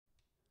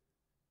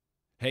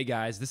Hey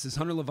guys, this is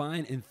Hunter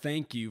Levine, and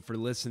thank you for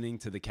listening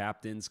to the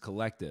Captain's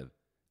Collective.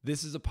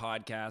 This is a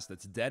podcast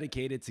that's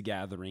dedicated to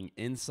gathering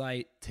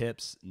insight,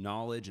 tips,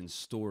 knowledge, and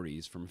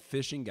stories from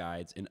fishing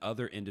guides and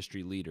other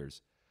industry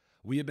leaders.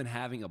 We have been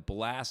having a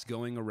blast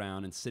going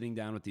around and sitting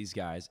down with these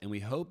guys, and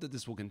we hope that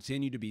this will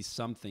continue to be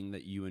something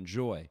that you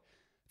enjoy.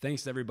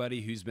 Thanks to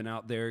everybody who's been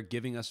out there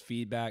giving us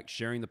feedback,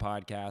 sharing the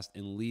podcast,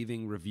 and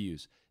leaving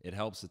reviews. It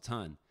helps a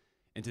ton.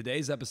 In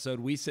today's episode,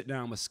 we sit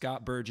down with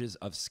Scott Burgess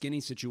of Skinny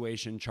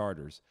Situation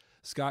Charters.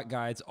 Scott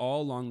guides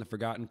all along the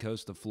Forgotten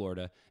Coast of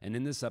Florida, and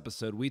in this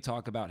episode, we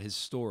talk about his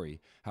story,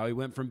 how he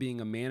went from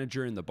being a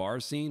manager in the bar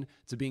scene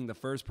to being the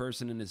first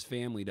person in his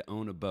family to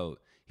own a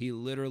boat. He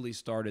literally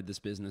started this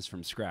business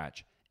from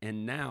scratch.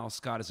 And now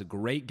Scott is a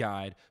great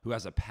guide who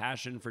has a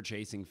passion for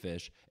chasing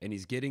fish, and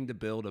he's getting to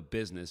build a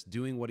business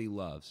doing what he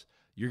loves.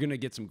 You're going to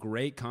get some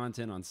great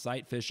content on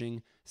sight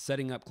fishing,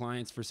 setting up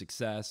clients for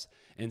success,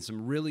 and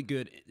some really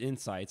good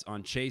insights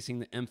on chasing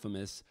the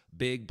infamous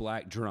big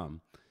black drum.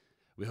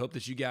 We hope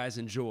that you guys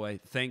enjoy.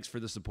 Thanks for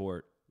the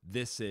support.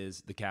 This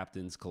is the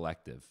Captain's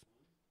Collective.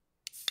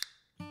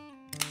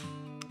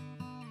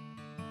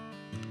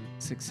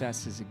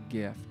 Success is a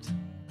gift.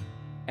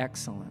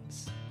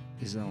 Excellence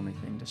is the only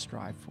thing to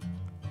strive for.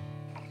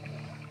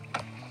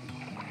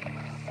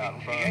 Out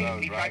in front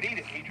of those, right?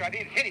 He tried to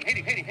eat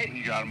it. Hit him.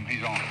 You got him.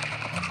 He's on.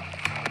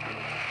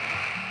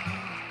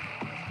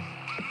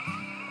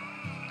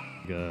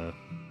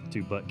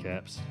 Two butt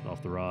caps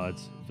off the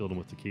rods, filled them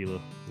with tequila.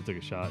 We took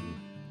a shot and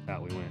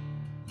out we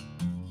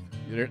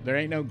went. There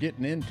ain't no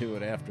getting into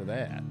it after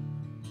that.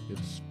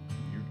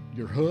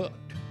 You're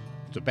hooked.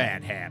 It's a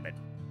bad habit.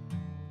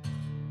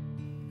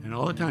 And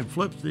all the time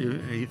Flip's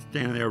he's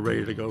standing there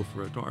ready to go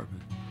for a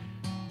tarpon.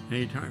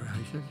 Anytime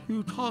he says,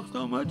 "You talk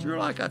so much, you're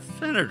like a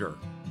senator."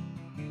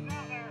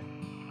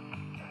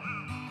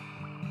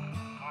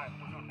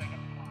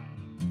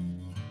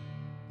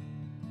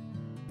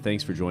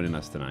 Thanks for joining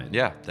us tonight.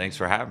 Yeah, thanks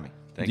for having me.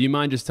 Do you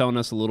mind just telling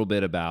us a little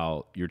bit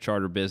about your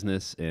charter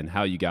business and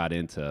how you got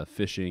into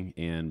fishing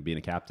and being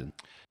a captain?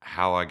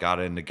 How I got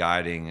into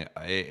guiding,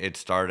 it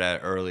started at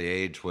an early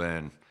age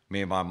when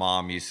me and my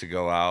mom used to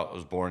go out. I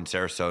was born in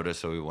Sarasota,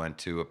 so we went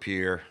to a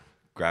pier,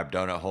 grab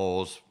donut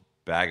holes,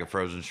 bag of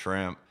frozen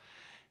shrimp,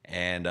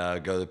 and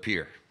go to the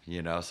pier,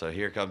 So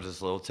here comes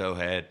this little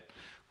towhead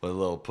with a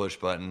little push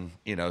button,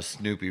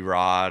 Snoopy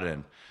rod,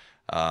 and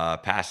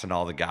passing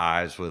all the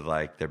guys with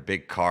like their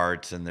big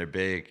carts and their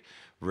big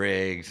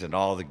rigs and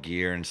all the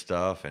gear and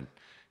stuff. And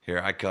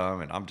here I come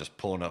and I'm just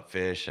pulling up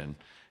fish. And,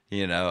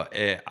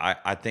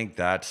 I think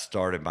that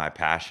started my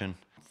passion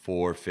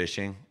for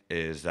fishing,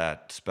 is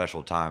that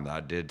special time that I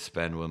did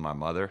spend with my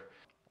mother.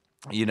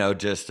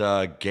 Just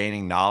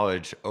gaining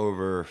knowledge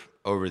over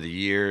the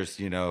years,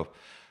 lived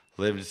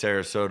in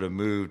Sarasota,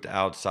 moved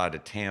outside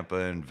of Tampa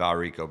and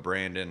Valrico,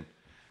 Brandon.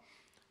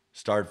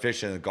 Started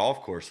fishing the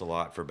golf course a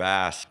lot for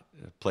bass,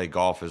 play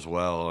golf as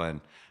well. And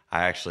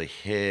I actually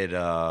hid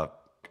a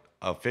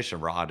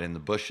fishing rod in the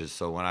bushes.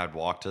 So when I'd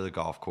walk to the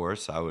golf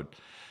course, I would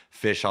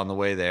fish on the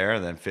way there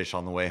and then fish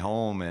on the way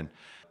home. And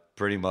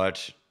pretty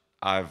much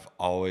I've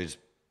always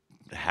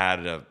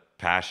had a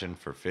passion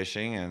for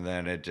fishing. And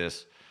then it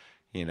just,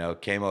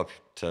 came up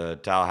to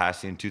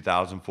Tallahassee in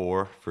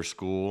 2004 for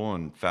school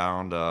and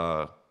found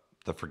the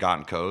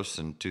Forgotten Coast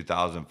in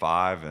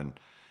 2005. And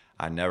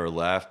I never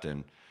left.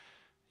 And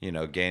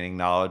gaining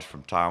knowledge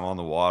from time on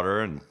the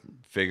water and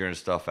figuring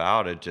stuff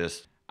out.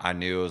 I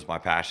knew it was my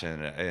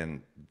passion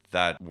and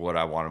that what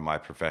I wanted my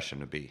profession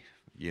to be,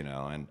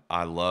 and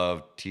I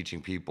love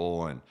teaching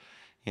people.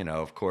 And,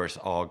 of course,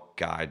 all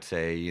guides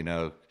say,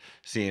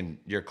 seeing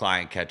your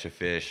client catch a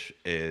fish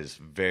is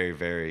very,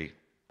 very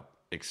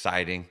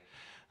exciting,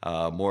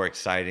 more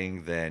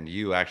exciting than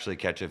you actually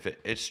catch a fish.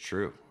 It's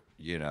true.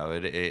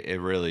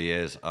 It really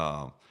is.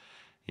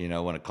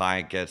 When a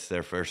client gets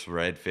their first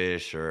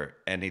redfish or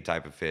any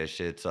type of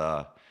fish, it's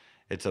a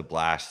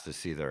blast to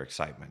see their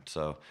excitement.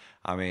 So,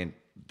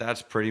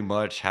 that's pretty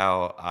much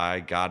how I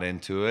got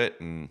into it.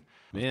 And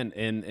man,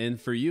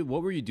 and for you,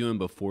 what were you doing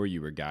before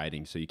you were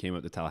guiding? So you came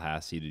up to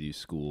Tallahassee to do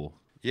school.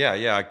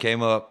 Yeah. I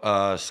came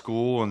up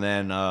school, and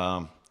then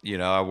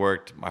I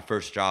worked my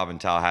first job in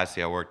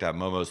Tallahassee. I worked at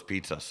Momo's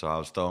Pizza, so I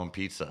was throwing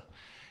pizza.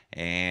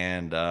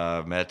 And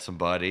met some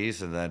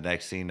buddies, and then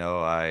next thing you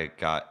know, I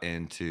got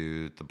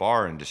into the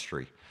bar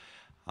industry.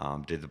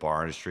 Did the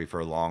bar industry for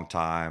a long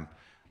time,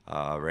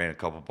 ran a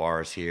couple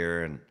bars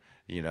here, and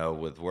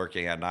with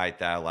working at night,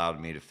 that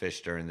allowed me to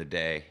fish during the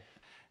day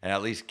and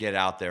at least get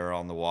out there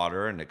on the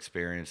water and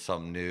experience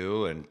something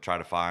new and try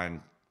to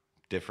find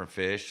different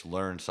fish,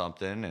 learn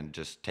something, and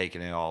just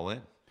taking it all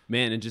in.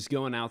 Man, and just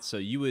going out, so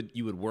you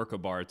would work a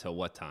bar till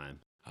what time?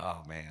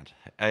 Oh man,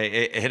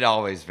 it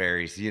always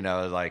varies,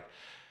 like.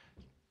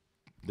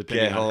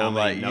 Depending get on home,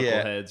 how many like,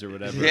 knuckleheads or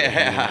whatever.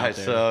 Yeah,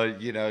 so,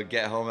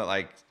 get home at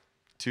like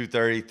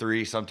 2:30,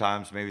 3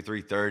 sometimes, maybe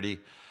 3:30.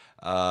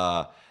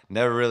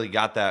 Never really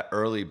got that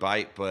early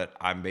bite, but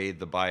I made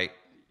the bite,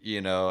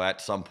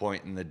 at some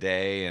point in the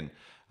day, and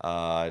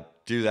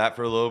do that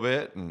for a little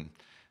bit and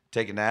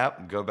take a nap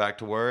and go back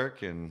to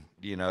work, and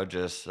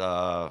just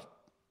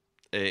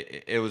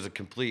it was a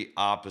complete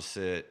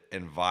opposite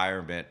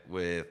environment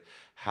with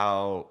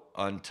how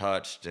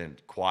untouched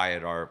and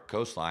quiet our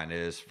coastline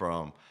is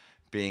from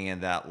being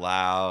in that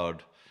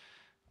loud,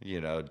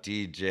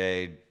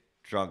 DJ,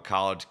 drunk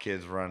college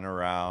kids running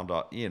around.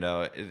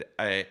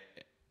 It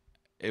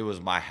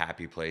was my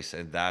happy place,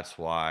 and that's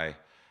why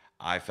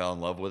I fell in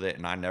love with it,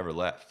 and I never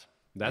left.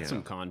 That's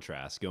some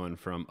contrast, going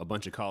from a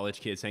bunch of college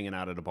kids hanging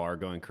out at a bar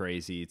going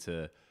crazy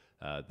to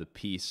the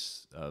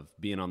peace of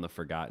being on the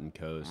forgotten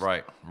coast.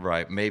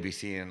 Right. Maybe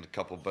seeing a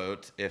couple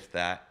boats, if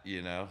that,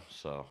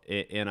 so.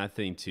 And I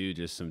think, too,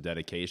 just some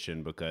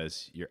dedication,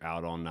 because you're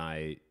out all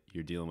night,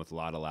 you're dealing with a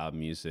lot of loud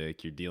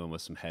music, you're dealing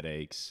with some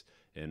headaches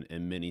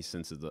in many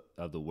senses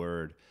of the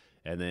word.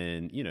 And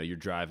then, you're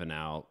driving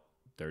out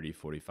 30,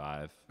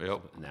 45,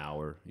 an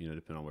hour,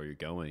 depending on where you're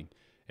going,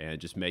 and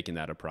just making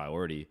that a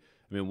priority.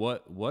 I mean,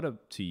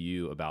 what to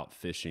you about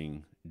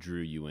fishing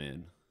drew you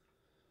in?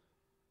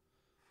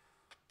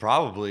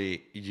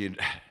 Probably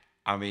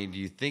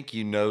you think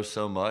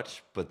so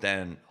much, but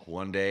then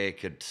one day it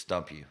could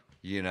stump you.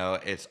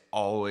 It's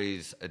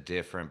always a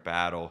different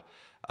battle.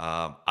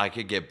 I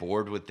could get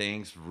bored with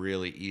things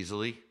really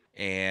easily,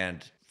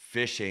 and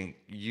fishing,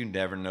 you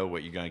never know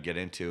what you're going to get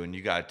into, and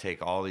you got to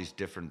take all these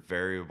different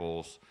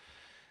variables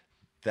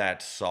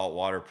that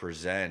saltwater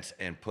presents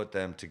and put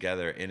them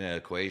together in an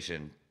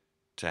equation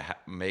to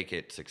make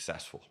it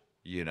successful,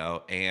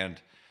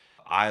 and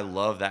I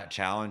love that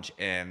challenge,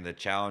 and the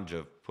challenge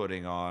of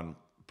putting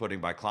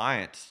my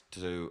clients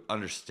to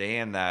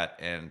understand that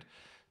and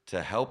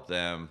to help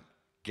them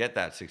get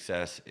that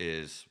success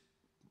is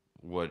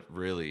what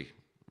really,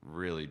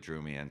 really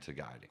drew me into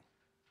guiding.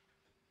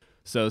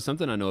 So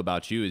something I know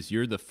about you is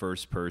you're the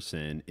first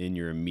person in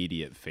your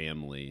immediate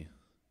family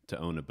to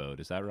own a boat.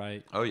 Is that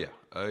right? Oh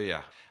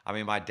yeah. I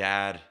mean, my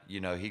dad,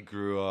 he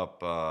grew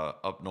up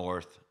up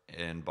north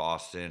in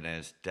Boston, and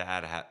his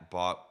dad had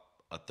bought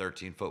a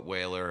 13-foot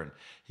whaler, and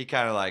he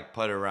kind of like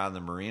put it around the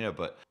marina.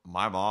 But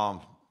my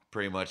mom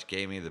pretty much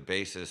gave me the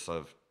basis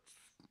of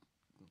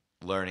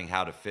learning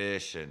how to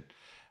fish, and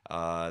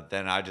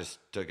then I just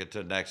took it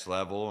to the next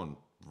level and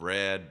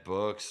read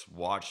books,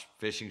 watched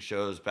fishing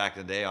shows back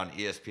in the day on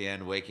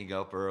ESPN, waking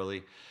up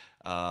early,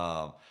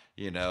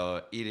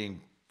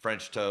 eating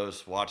French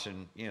toast,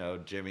 watching,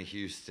 Jimmy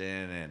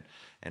Houston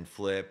and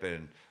Flip,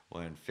 and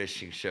when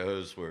fishing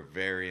shows were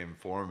very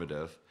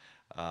informative.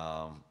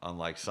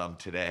 Unlike some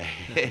today.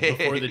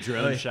 Before the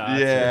drone shots.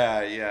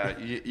 Yeah.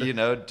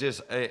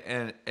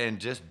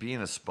 Just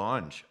being a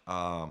sponge.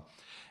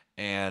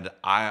 And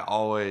I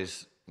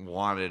always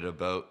wanted a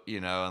boat,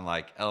 in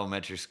like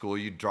elementary school,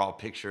 you draw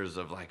pictures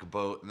of like a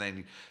boat, and then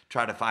you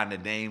try to find a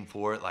name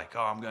for it, like,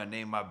 I'm going to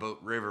name my boat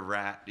River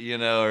Rat,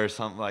 or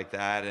something like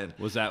that. And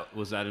was that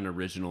an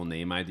original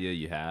name idea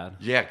you had?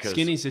 Yeah, because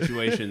Skinny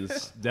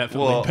Situation's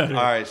definitely better.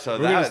 All right, so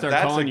that's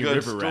a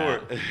good story.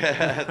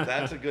 Rat.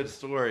 That's a good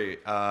story.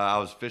 I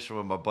was fishing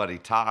with my buddy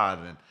Todd,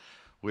 and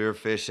we were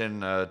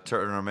fishing a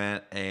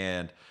tournament,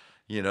 and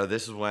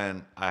this is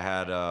when I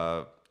had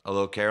a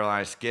little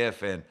Carolina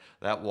skiff, and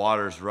that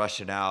water's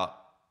rushing out.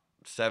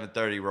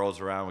 7:30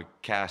 rolls around, we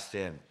cast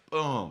in.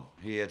 Boom!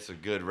 He hits a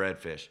good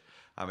redfish.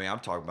 I mean, I'm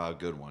talking about a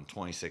good one,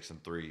 26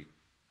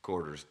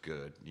 3/4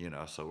 good.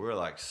 So we're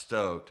like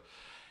stoked.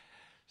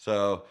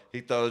 So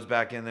he throws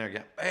back in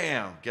there,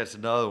 bam, gets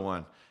another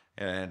one,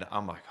 and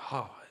I'm like,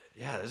 oh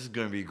yeah, this is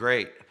gonna be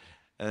great.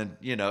 And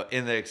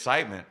in the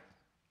excitement,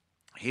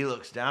 he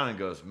looks down and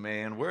goes,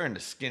 man, we're in a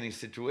skinny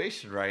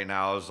situation right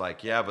now. I was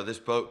like, yeah, but this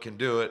boat can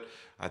do it.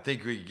 I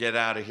think we can get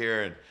out of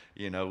here. And,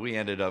 we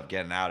ended up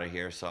getting out of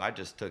here. So I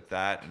just took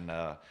that and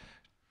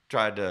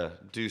tried to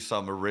do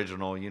some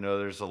original.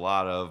 There's a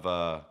lot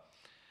of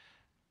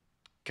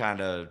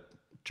kind of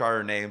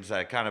charter names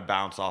that kind of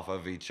bounce off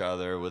of each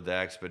other with the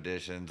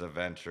expeditions,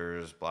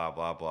 adventures, blah,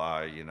 blah,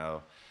 blah.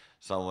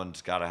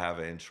 Someone's got to have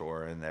an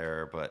inshore in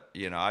there. But,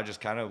 I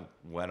just kind of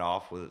went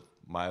off with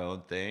my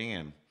own thing.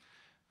 And,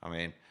 I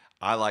mean,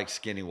 I like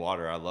skinny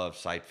water. I love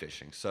sight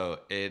fishing. So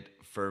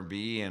for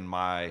me and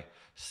my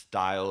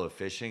style of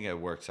fishing, it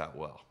works out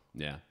well.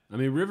 Yeah. I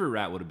mean, River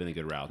Rat would have been a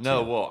good route,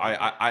 No, too. well,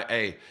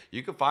 hey,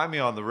 you can find me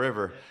on the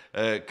river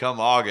come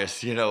August,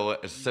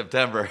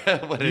 September.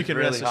 When You it's can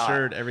really rest hot.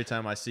 assured every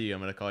time I see you,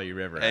 I'm going to call you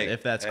River Rat, Hey,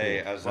 if that's cool. hey,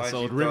 as long as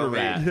old you River throw me,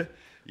 Rat.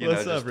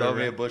 What's just up, throw River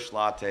me a Rat? bush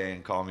latte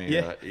and call me,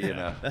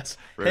 That's.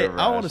 River Hey, Rat.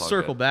 I want to It's all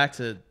circle good. back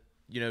to,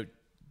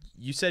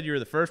 you said you were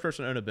the first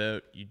person to own a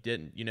boat. You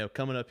didn't,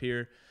 coming up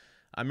here.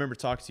 I remember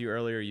talking to you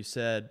earlier. You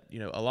said,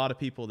 a lot of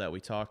people that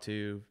we talk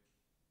to,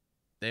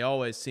 they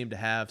always seem to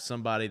have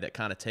somebody that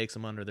kind of takes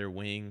them under their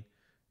wing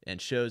and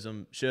shows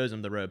them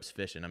the ropes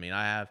fishing. I mean,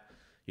 I have,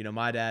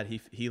 my dad,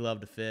 he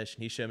loved to fish,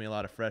 and he showed me a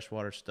lot of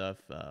freshwater stuff.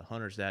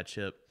 Hunter's dad,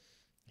 Chip,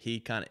 he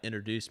kind of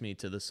introduced me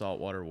to the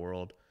saltwater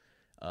world,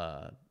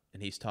 and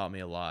he's taught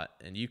me a lot.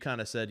 And you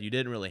kind of said you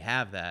didn't really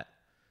have that,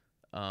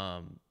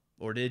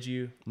 or did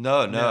you?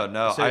 No.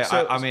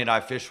 So- I mean,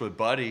 I fish with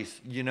buddies.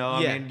 I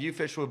Yeah. mean, you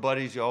fish with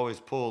buddies, you always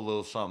pull a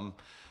little something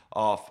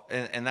off.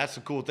 And that's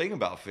the cool thing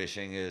about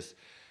fishing is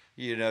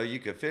You know, you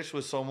could fish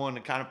with someone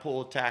and kind of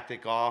pull a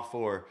tactic off,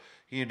 or,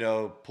 you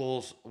know,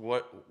 pulls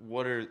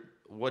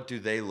what do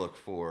they look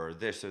for, or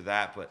this or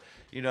that. But,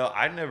 you know,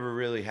 I never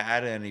really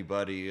had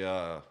anybody,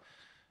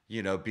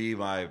 you know, be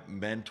my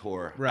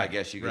mentor, I Right,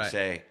 guess you could right.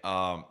 say.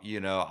 You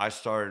know,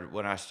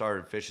 when I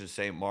started fishing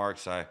St.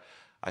 Mark's, I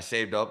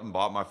saved up and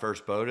bought my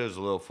first boat. It was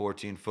a little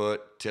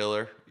 14-foot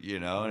tiller, you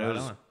know, and it Right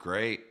was on.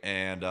 great.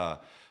 And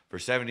for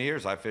 7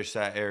 years, I fished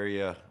that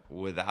area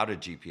without a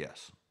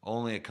GPS,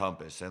 only a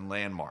compass and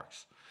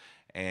landmarks.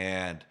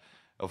 And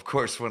of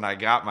course, when I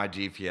got my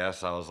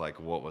GPS, I was like,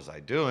 what was I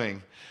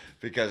doing?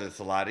 Because it's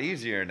a lot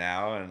easier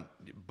now.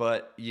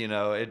 But, you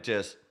know,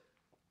 it's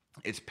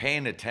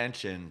paying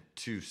attention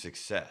to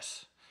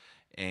success.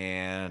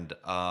 And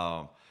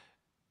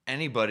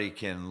anybody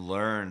can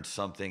learn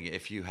something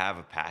if you have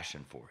a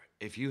passion for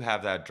it. If you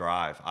have that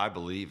drive, I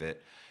believe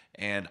it.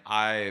 And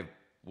I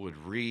would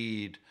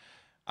read.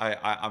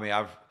 I mean,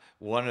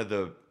 one of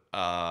the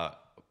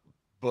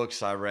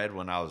books I read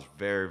when I was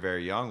very,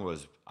 very young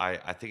was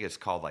I think it's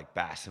called like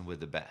Bassin' with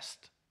the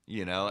Best.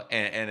 You know,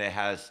 and it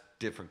has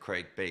different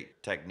crankbait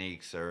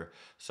techniques or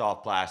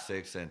soft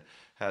plastics, and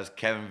has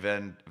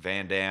Kevin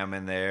Van Dam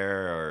in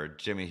there or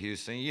Jimmy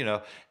Houston. You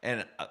know,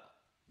 and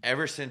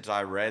ever since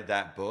I read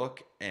that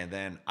book and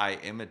then I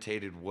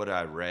imitated what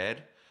I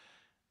read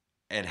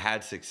and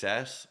had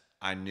success,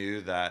 I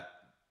knew that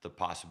the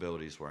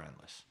possibilities were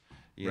endless.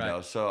 You Right.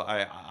 know, so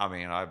I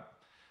mean,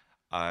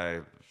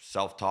 I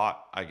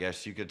self-taught, I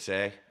guess you could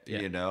say. Yeah.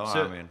 You know,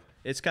 So I mean,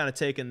 it's kind of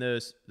taking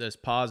those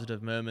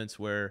positive moments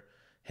where,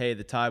 hey,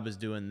 the tide was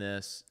doing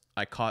this.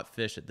 I caught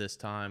fish at this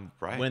time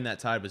Right. when that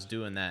tide was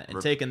doing that,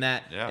 and taking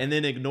that, yeah. and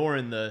then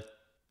ignoring the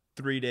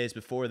 3 days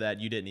before that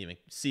you didn't even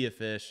see a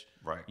fish.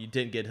 Right. You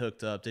didn't get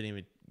hooked up.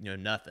 Didn't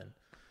even nothing.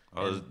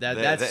 Oh, And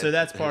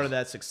that's part of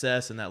that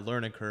success and that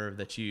learning curve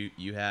that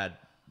you had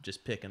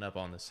just picking up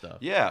on this stuff.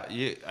 yeah,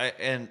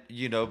 and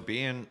you know,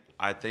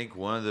 I think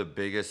one of the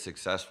biggest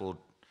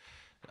successful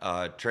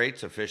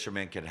traits a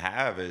fisherman can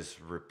have is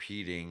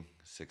repeating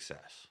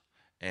success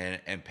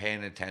and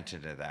paying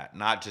attention to that.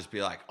 Not just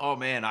be like, oh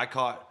man, I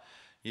caught,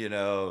 you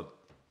know,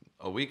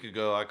 a week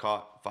ago I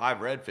caught 5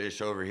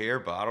 redfish over here,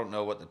 but I don't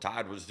know what the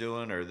tide was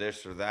doing or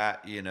this or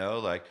that. You know,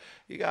 like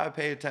you gotta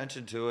pay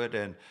attention to it,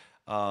 and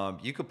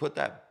you could put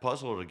that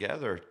puzzle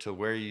together to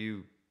where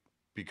you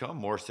become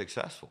more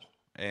successful.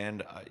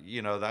 And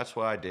you know, that's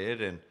what I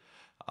did, and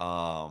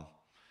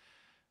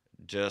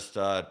just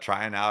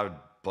trying out a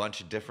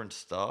bunch of different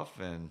stuff,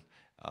 and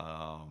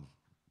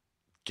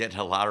getting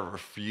a lot of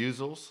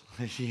refusals,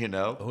 you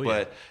know. Oh, yeah.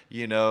 But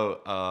you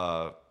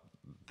know,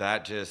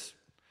 that just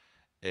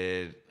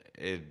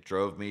it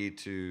drove me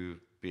to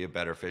be a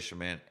better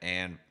fisherman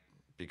and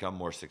become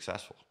more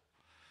successful.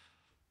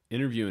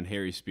 Interviewing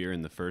Harry Spear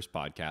in the first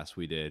podcast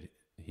we did,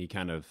 he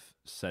kind of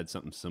said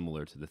something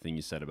similar to the thing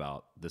you said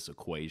about this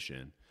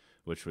equation,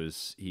 which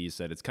was, he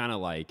said it's kind of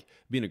like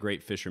being a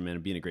great fisherman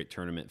and being a great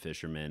tournament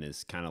fisherman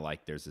is kind of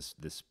like there's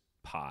this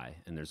pie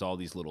and there's all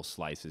these little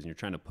slices and you're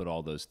trying to put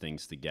all those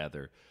things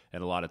together.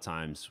 And a lot of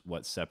times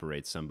what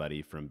separates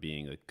somebody from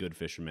being a good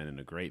fisherman and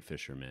a great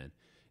fisherman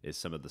is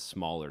some of the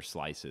smaller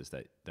slices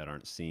that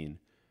aren't seen.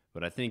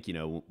 But I think, you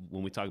know,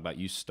 when we talk about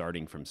you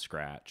starting from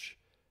scratch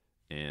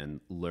and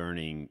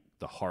learning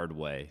the hard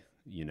way,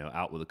 you know,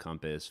 out with a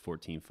compass,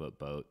 14-foot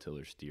boat,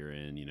 tiller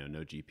steering, you know,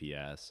 no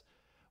GPS.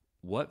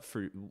 What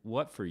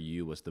for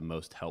you was the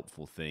most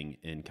helpful thing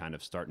in kind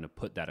of starting to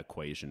put that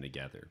equation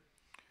together?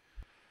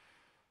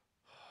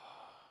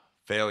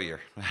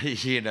 Failure,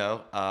 you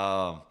know.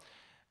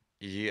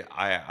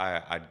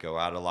 I'd go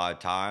out a lot of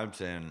times,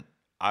 and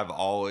I've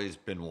always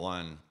been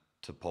one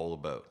to pull a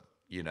boat.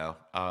 You know,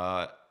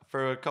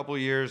 for a couple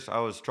of years, I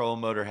was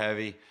trolling motor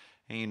heavy,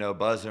 and you know,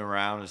 buzzing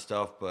around and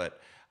stuff. But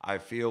I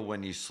feel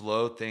when you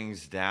slow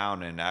things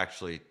down and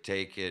actually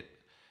take it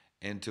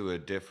into a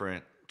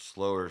different,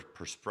 slower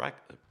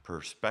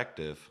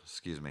perspective,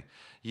 excuse me,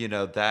 you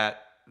know, that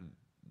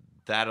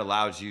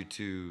allows you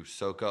to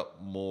soak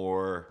up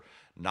more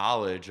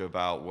knowledge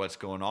about what's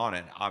going on.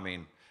 And I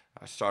mean,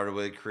 I started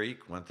with a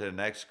creek, went to the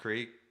next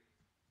creek,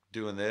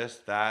 doing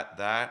this,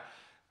 that,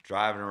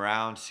 driving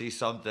around, see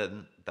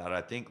something that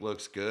I think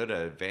looks good,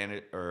 a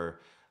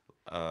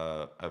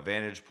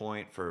vantage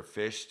point for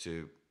fish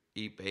to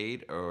eat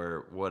bait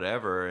or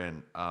whatever.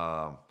 And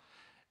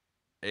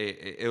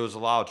it was a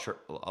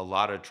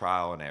lot of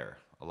trial and error,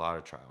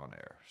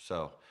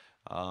 So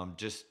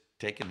just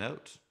taking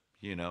notes,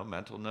 you know,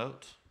 mental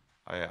notes.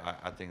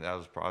 I think that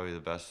was probably the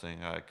best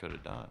thing I could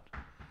have done.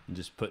 And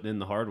just putting in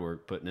the hard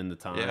work, putting in the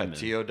time. Yeah, and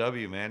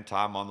TOW, man,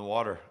 time on the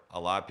water. A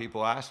lot of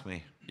people ask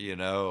me, you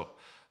know,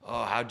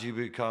 oh, how'd you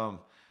become,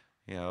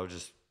 you know,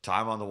 just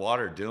time on the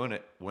water doing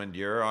it when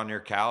you're on your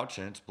couch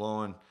and it's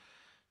blowing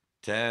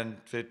 10,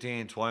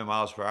 15, 20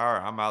 miles per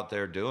hour. I'm out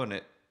there doing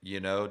it.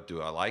 You know,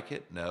 do I like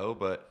it? No,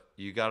 but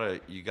you gotta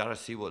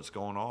see what's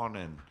going on,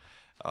 and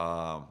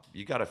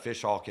you gotta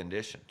fish all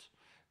conditions,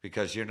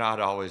 because you're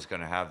not always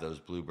gonna have those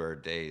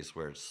bluebird days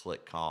where it's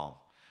slick calm.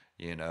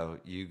 You know,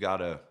 you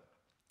gotta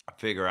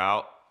figure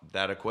out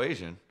that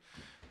equation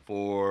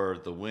for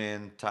the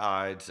wind,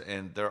 tides,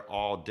 and they're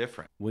all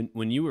different.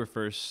 When you were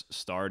first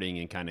starting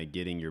and kind of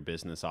getting your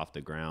business off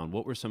the ground,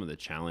 what were some of the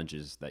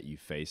challenges that you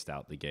faced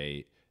out the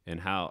gate, and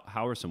how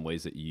are some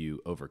ways that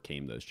you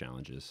overcame those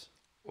challenges?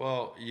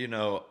 Well,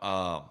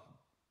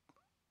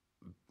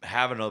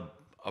 having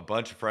a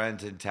bunch of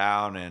friends in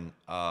town and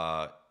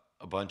a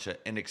bunch of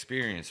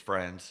inexperienced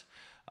friends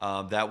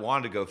that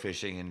wanted to go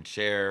fishing and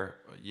share,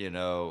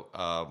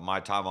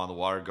 my time on the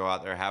water, go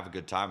out there, have a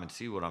good time, and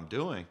see what I'm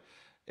doing.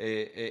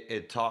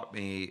 It taught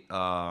me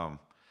how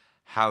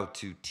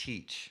to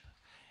teach.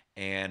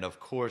 And of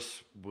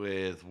course,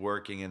 with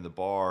working in the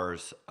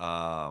bars,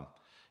 I'm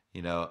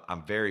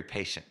very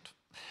patient.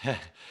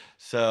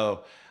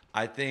 So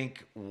I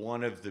think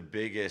one of the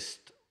biggest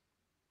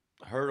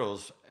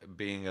hurdles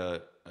being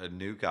a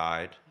new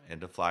guide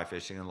into fly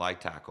fishing and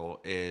light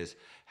tackle is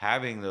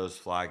having those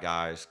fly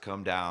guys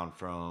come down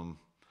from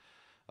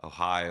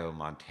Ohio,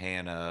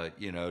 Montana,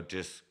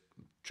 just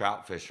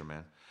trout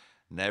fishermen,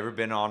 never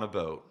been on a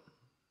boat,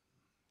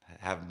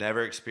 have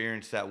never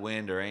experienced that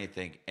wind or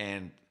anything,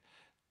 and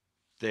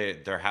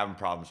they're having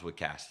problems with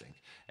casting.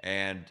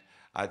 And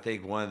I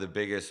think one of the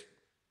biggest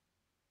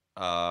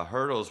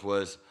hurdles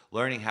was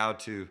learning how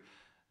to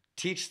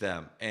teach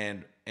them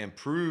and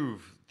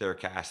improve their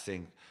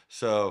casting.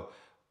 So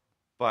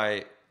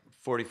by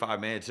 45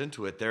 minutes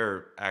into it,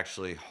 they're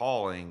actually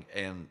hauling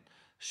and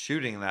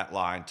shooting that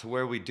line to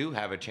where we do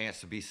have a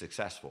chance to be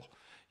successful,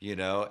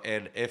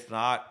 and if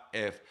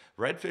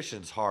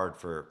redfishing's hard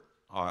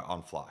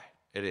on fly,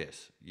 it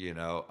is,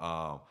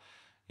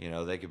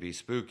 they could be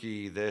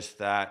spooky, this,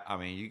 that. I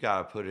mean, you got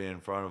to put it in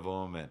front of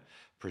them and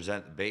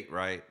present the bait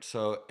right.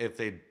 So if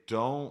they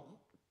don't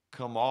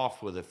come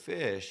off with a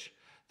fish,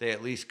 they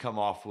at least come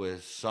off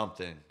with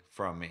something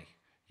from me,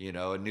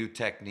 a new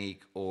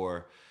technique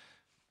or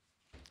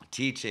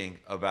teaching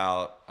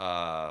about,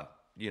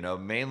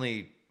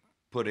 mainly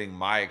putting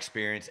my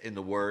experience in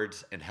the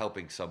words and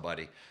helping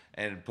somebody,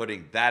 and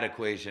putting that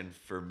equation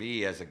for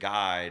me as a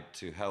guide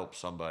to help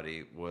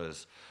somebody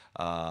was,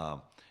 it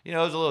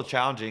was a little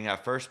challenging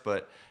at first,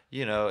 but,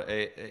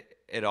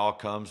 it all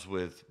comes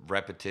with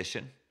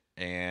repetition.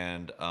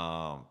 And,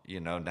 now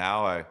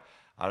I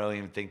don't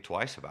even think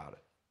twice about it.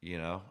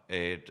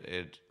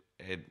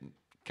 It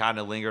kind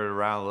of lingered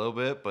around a little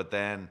bit, but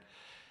then,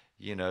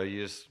 you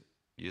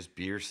just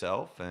be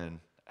yourself and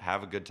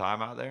have a good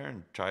time out there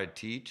and try to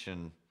teach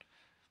and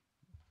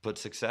put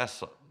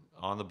success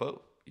on the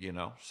boat,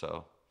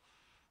 so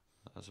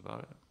that's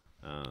about it.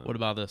 What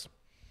about this?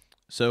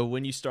 So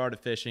when you started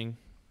fishing,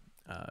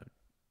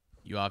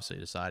 you obviously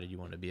decided you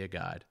wanted to be a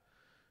guide.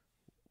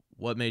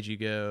 What made you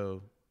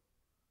go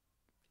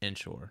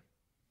inshore?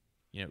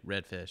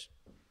 Redfish,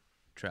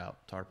 trout,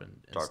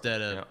 tarpon,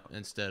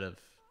 instead of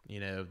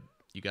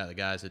you got the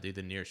guys that do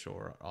the near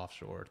shore,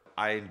 offshore.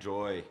 I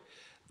enjoy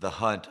the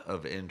hunt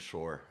of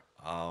inshore.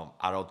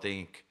 I don't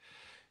think,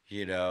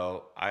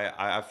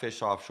 I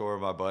fish offshore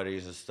with my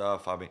buddies and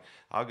stuff. I mean,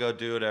 I'll go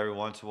do it every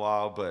once in a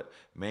while, but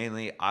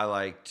mainly I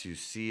like to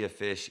see a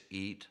fish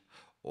eat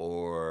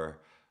or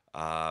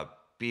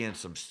be in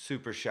some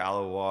super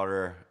shallow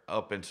water,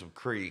 up in some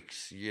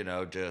creeks,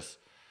 just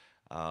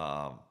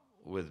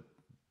with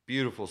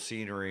beautiful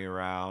scenery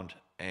around.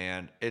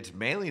 And it's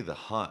mainly the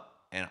hunt.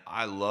 And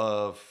I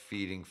love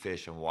feeding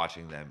fish and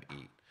watching them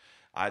eat.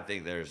 I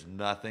think there's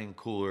nothing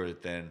cooler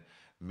than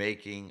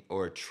making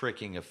or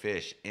tricking a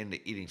fish into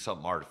eating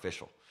something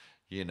artificial,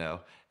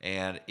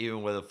 and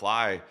even with a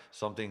fly,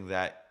 something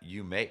that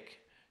you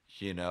make,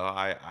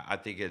 I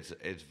think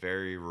it's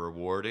very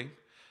rewarding.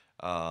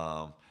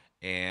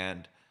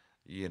 And,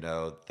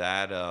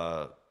 that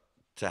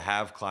to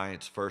have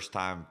clients first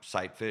time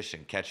sight fish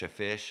and catch a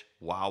fish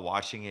while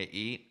watching it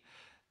eat,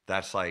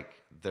 that's like,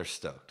 they're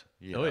stoked.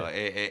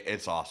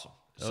 It's awesome.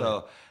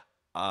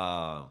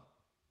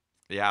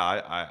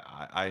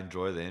 I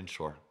enjoy the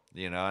inshore,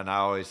 and I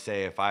always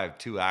say if I have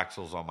 2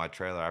 axles on my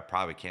trailer, I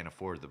probably can't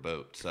afford the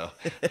boat. So,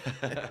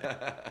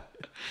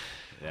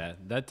 yeah,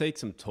 that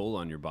takes some toll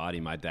on your body.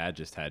 My dad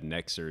just had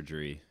neck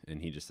surgery, and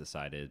he just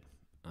decided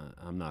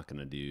I'm not going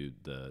to do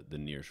the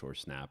nearshore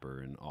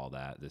snapper and all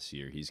that this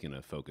year. He's going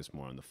to focus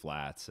more on the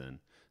flats and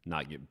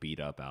not get beat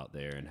up out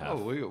there and have.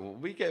 Oh,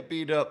 we get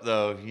beat up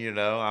though.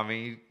 I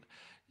mean,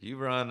 you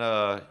run,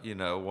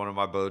 one of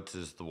my boats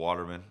is the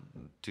Waterman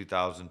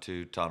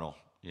 2002 tunnel.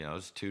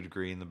 It's 2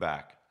 degree in the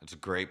back. It's a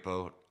great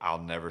boat.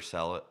 I'll never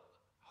sell it.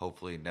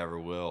 Hopefully never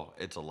will.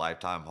 It's a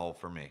lifetime hull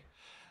for me.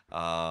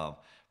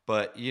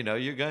 But,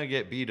 you're going to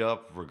get beat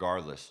up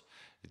regardless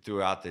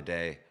throughout the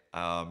day.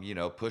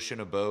 Pushing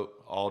a boat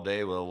all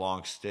day with a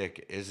long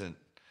stick isn't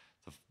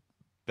the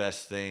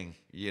best thing,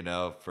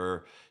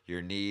 for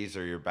your knees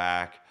or your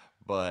back.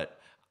 But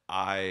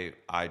I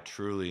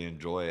truly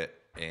enjoy it.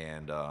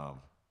 And,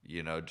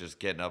 just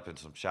getting up in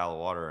some shallow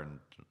water and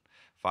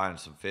finding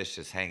some fish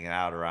just hanging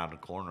out around the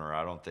corner.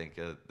 I don't think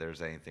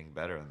there's anything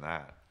better than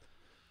that.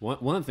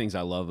 One of the things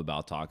I love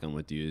about talking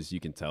with you is you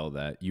can tell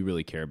that you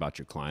really care about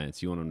your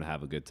clients. You want them to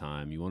have a good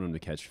time. You want them to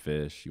catch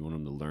fish. You want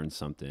them to learn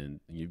something.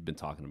 You've been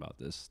talking about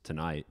this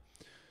tonight.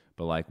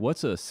 but like,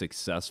 what's a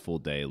successful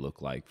day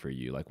look like for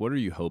you? Like, what are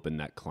you hoping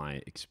that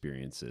client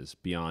experiences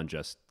beyond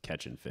just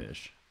catching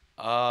fish?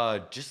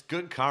 Just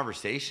good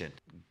conversation,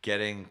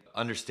 getting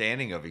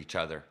understanding of each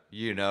other,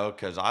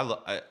 because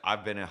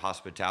I've been in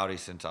hospitality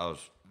since I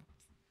was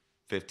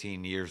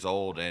 15 years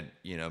old, and,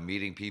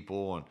 meeting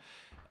people and,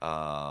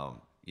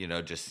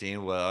 just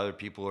seeing what other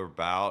people are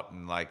about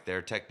and like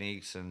their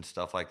techniques and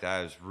stuff like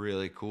that is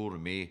really cool to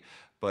me.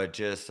 But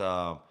just,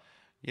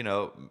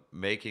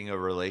 making a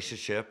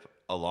relationship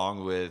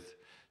along with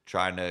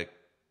trying to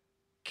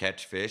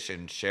catch fish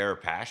and share a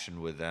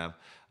passion with them.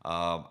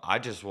 I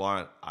just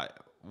want,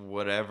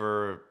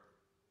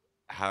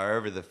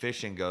 however the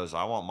fishing goes,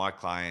 I want my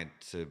client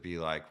to be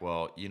like,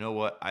 well, you know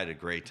what? I had a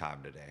great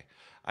time today.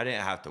 I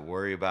didn't have to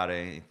worry about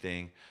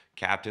anything.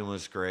 Captain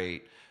was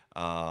great.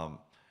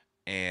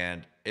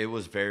 And it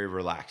was very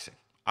relaxing.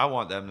 I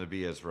want them to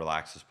be as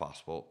relaxed as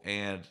possible.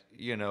 And,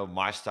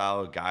 my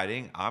style of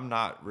guiding, I'm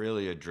not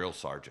really a drill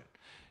sergeant.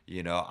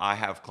 I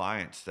have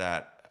clients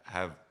that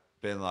have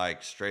been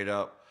like straight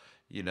up,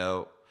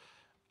 I'm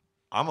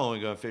only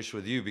going to fish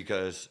with you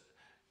because,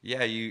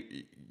 yeah,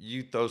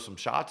 you throw some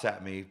shots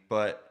at me,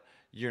 but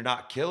you're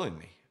not killing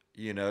me.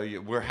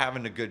 We're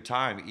having a good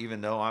time,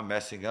 even though I'm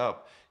messing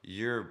up.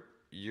 You're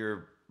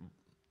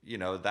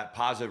that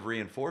positive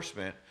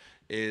reinforcement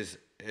is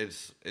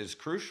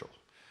crucial.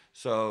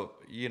 So,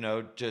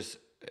 just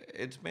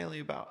it's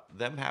mainly about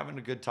them having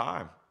a good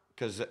time,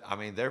 because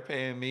they're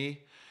paying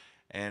me,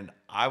 and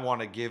I want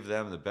to give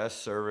them the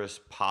best service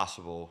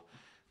possible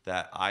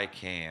that I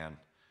can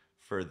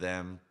for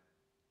them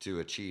to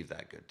achieve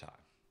that good time.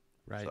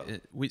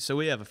 Right. So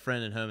we have a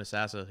friend in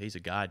Homosassa. He's a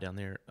guy down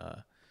there,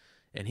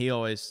 and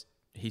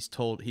he's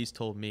told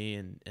me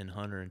and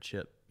Hunter and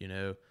Chip,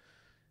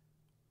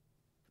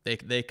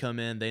 they come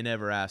in, they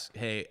never ask,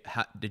 hey,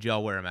 did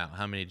y'all wear them out?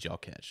 How many did y'all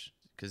catch?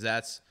 Because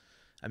that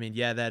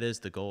is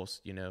the goals.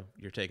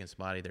 You're taking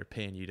somebody, they're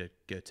paying you to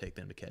go take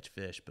them to catch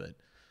fish, but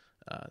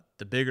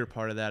the bigger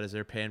part of that is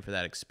they're paying for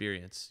that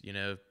experience.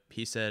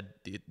 He said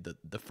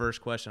the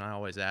first question I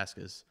always ask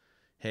is,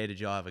 hey, did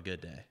y'all have a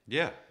good day?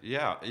 Yeah.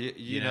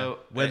 You know,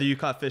 whether you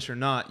caught fish or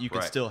not, you can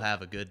Right. still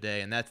have a good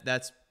day. And that's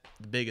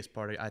the biggest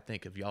part, I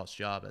think, of y'all's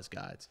job as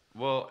guides.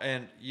 Well,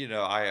 and,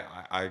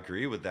 I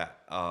agree with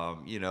that.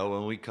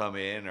 When we come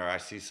in or I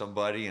see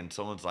somebody and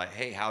someone's like,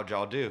 hey, how'd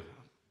y'all do?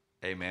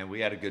 Hey, man, we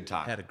had a good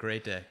time. Had a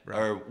great day. Right.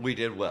 Or we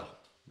did well.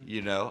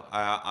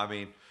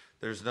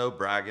 There's no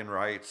bragging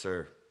rights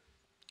or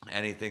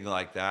anything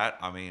like that.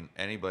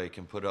 Anybody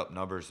can put up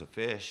numbers of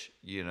fish,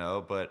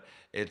 but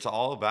it's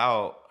all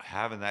about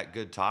having that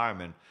good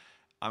time.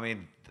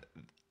 And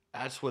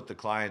that's what the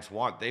clients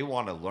want. They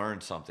want to learn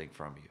something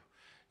from you.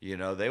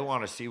 They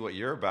want to see what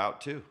you're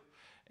about too.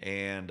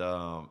 And,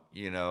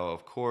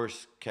 of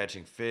course,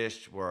 catching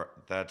fish,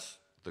 that's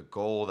the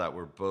goal that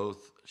we're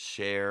both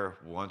share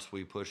once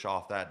we push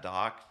off that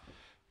dock.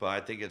 But I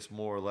think it's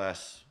more or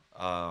less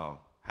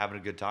having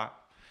a good time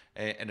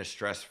and a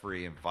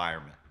stress-free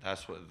environment.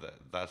 That's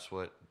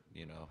what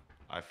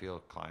I feel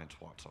clients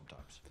want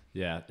sometimes.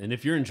 Yeah, and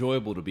if you're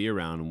enjoyable to be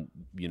around,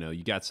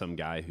 you got some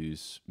guy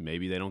who's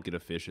maybe they don't get to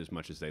fish as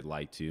much as they'd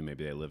like to.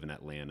 Maybe they live in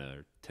Atlanta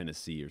or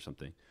Tennessee or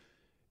something,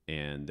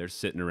 and they're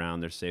sitting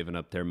around, they're saving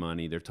up their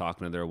money, they're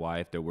talking to their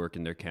wife, they're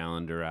working their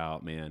calendar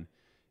out, man.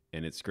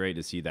 And it's great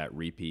to see that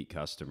repeat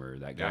customer,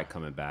 that guy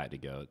coming back to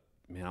go,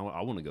 man,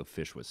 I want to go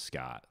fish with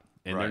Scott.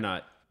 And They're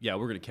not, we're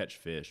going to catch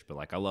fish, but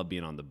like I love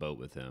being on the boat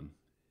with him.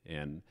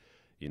 And,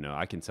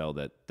 I can tell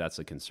that that's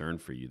a concern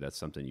for you. That's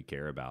something you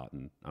care about.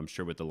 And I'm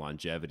sure with the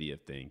longevity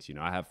of things,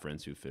 I have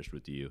friends who fished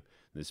with you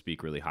and they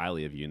speak really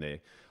highly of you. And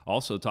they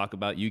also talk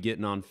about you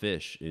getting on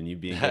fish and you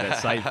being good at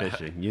sight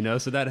fishing,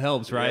 so that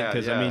helps, right?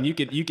 Because you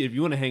could, if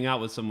you want to hang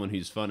out with someone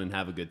who's fun and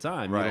have a good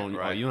time,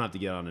 you don't have to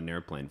get on an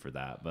airplane for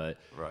that. But,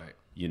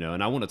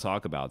 and I want to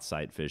talk about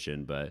sight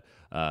fishing, but,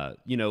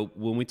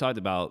 when we talked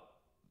about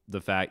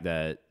the fact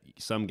that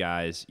some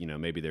guys,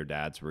 maybe their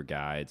dads were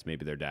guides,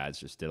 maybe their dads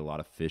just did a lot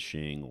of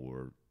fishing,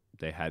 or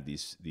they had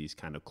these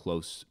kind of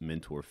close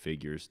mentor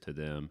figures to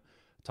them,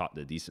 taught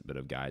a decent bit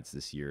of guides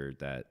this year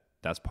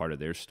that's part of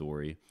their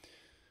story.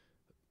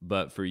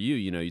 But for you,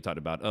 you talked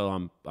about,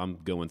 I'm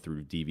going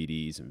through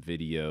DVDs and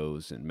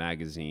videos and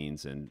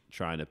magazines and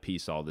trying to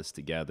piece all this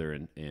together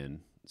and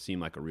seem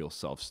like a real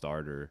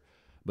self-starter.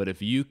 But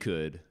if you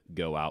could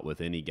go out with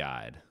any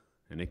guide,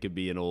 and it could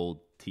be an old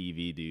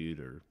TV dude,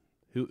 or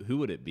who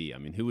would it be?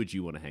 Who would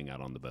you want to hang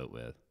out on the boat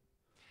with?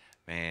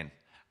 Man,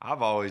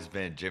 I've always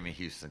been a Jimmy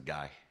Houston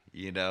guy.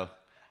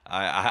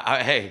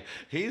 Hey,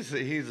 he's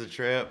a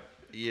trip.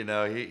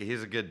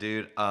 He's a good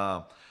dude.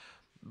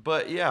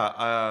 But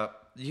yeah,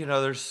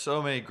 there's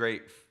so many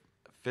great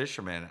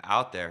fishermen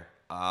out there.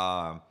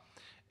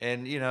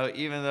 And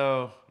even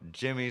though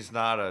Jimmy's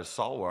not a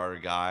saltwater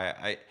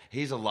guy,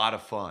 he's a lot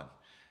of fun.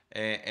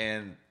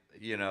 And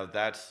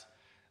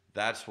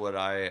that's what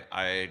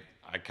I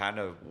kind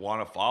of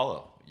want to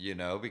follow,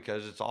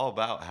 because it's all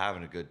about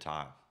having a good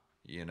time,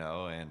 and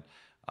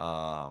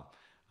on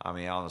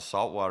the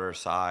saltwater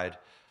side,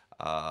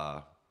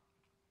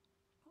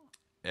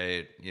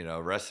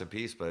 rest in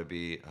peace, but it'd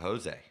be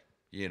Jose,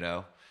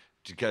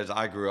 because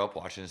I grew up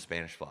watching the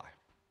Spanish Fly,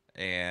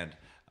 and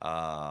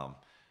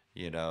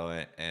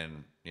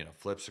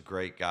Flip's a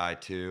great guy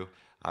too.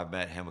 I've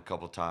met him a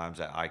couple times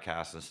at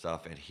ICAST and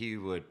stuff, and he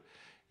would,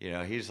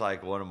 he's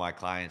like one of my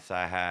clients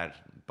I had,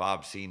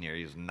 Bob Senior.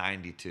 He was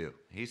 92.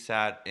 He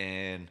sat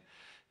in,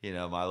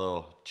 my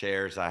little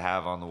chairs I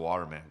have on the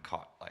waterman,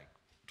 caught like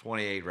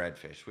 28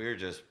 redfish. We were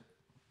just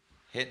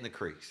hitting the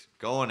creeks,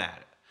 going at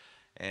it,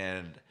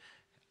 and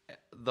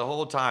the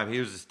whole time he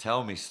was just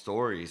telling me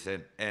stories,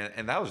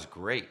 and that was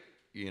great.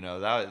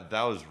 That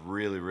was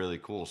really, really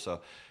cool. So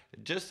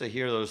just to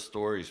hear those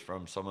stories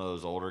from some of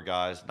those older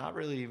guys, not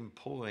really even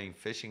pulling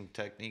fishing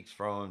techniques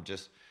from them,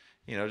 just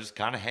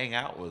kind of hang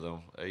out with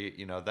them,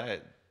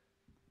 that'd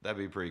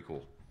be pretty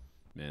cool.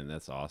 Man,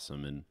 that's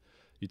awesome. And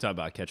you talk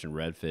about catching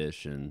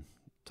redfish and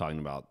talking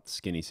about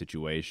skinny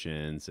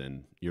situations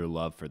and your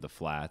love for the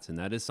flats, and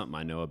that is something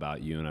I know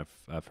about you, and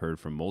I've heard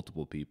from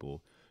multiple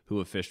people who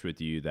have fished with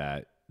you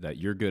that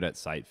you're good at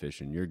sight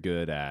fishing. You're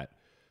good at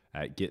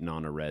getting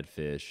on a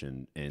redfish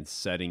and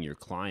setting your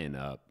client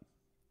up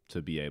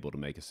to be able to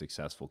make a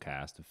successful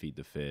cast to feed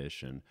the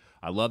fish. And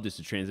I love just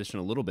to transition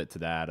a little bit to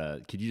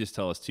that. Could you just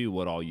tell us too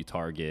what all you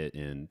target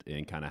and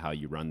kind of how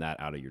you run that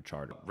out of your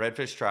charter?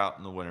 Redfish, trout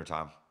in the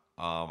wintertime.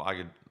 I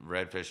could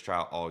redfish,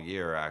 trout all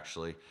year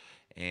actually,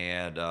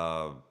 and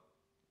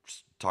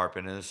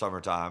tarpon in the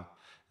summertime.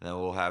 And then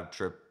we'll have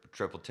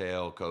triple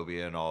tail,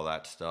 cobia, and all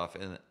that stuff,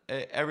 and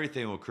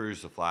everything will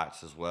cruise the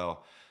flats as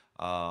well.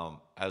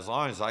 As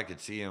long as I could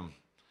see him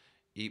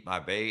eat my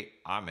bait,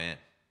 I'm in.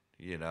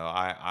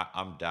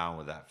 I'm down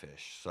with that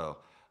fish. So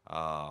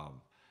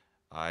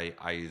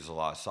I use a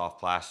lot of soft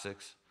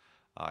plastics.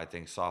 I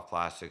think soft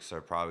plastics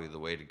are probably the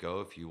way to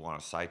go if you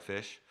want to sight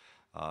fish.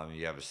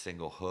 You have a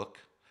single hook,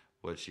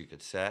 which you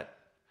could set.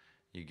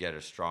 You get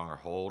a stronger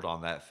hold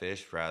on that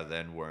fish rather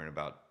than worrying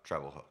about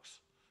treble hooks.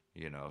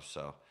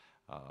 So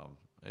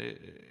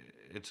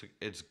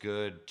it's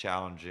good,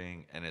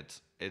 challenging, and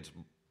it's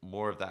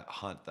more of that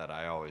hunt that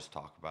I always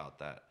talk about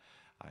that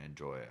I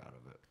enjoy out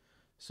of it.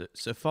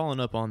 So following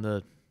up on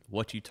the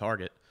what you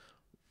target,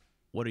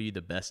 what are you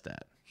the best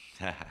at?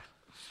 Hands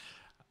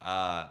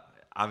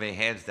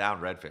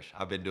down, redfish.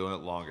 I've been doing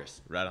it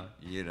longest. Right on.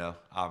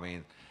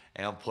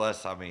 And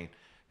plus,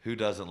 who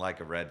doesn't like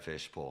a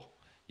redfish pull?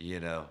 You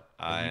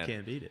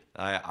can't beat it.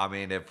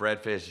 If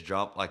redfish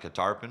jump like a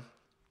tarpon,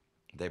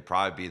 they'd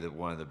probably be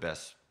one of the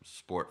best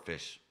sport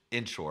fish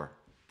inshore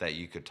that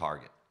you could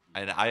target.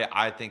 And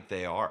I think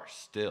they are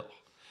still.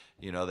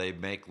 They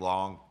make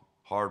long,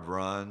 hard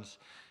runs.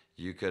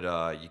 You could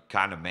you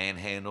kind of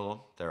manhandle them.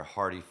 They're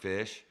hardy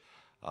fish.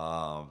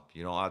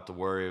 You don't have to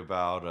worry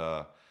about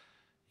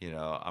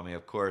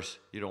of course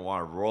you don't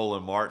want to roll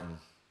and Martin,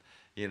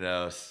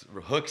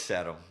 hook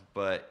set them,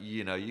 but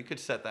you could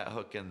set that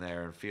hook in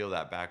there and feel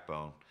that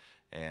backbone,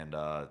 and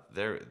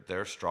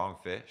they're strong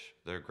fish.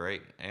 They're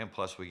great, and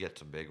plus we get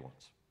some big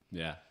ones.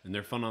 Yeah, and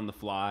they're fun on the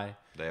fly.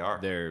 They are.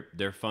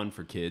 They're fun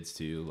for kids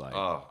too.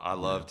 I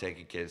love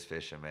taking kids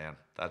fishing, man.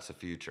 That's the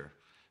future.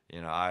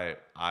 I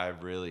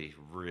really,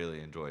 really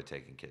enjoy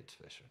taking kids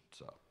fishing.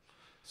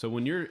 So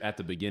when you're at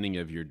the beginning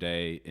of your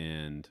day,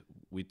 and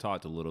we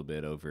talked a little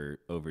bit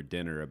over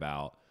dinner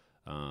about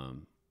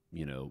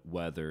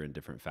weather and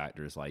different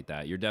factors like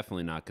that, you're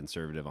definitely not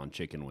conservative on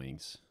chicken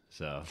wings.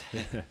 So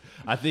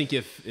I think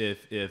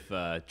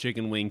if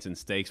chicken wings and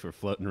steaks were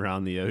floating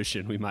around the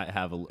ocean, we might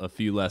have a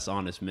few less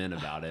honest men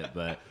about it.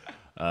 But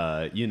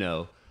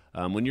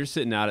when you're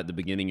sitting out at the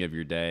beginning of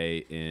your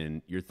day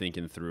and you're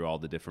thinking through all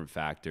the different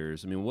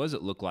factors, what does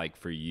it look like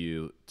for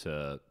you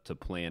to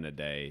plan a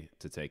day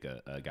to take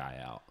a guy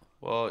out?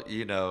 Well,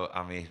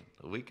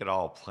 we could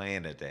all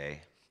plan a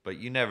day, but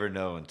you never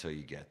know until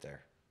you get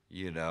there,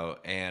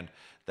 and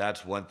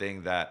that's one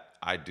thing that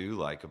I do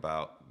like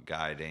about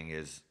guiding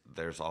is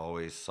there's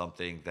always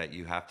something that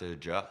you have to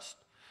adjust.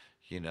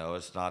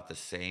 It's not the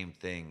same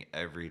thing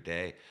every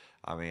day.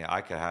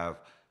 I could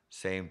have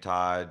same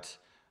tides,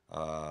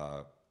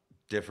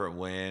 different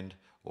wind,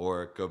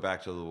 or go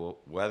back to the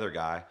weather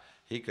guy.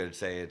 He could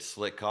say it's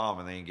slick calm,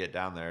 and then you get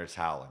down there, it's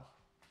howling.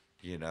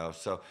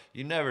 So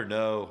you never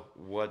know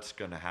what's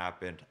going to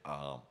happen.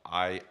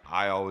 I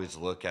always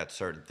look at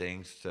certain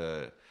things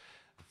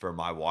for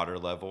my water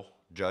level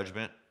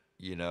judgment,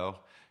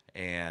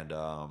 and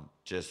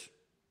just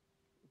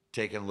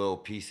taking little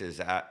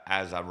pieces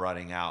as I'm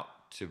running out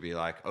to be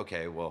like,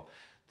 okay, well,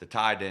 the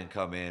tide didn't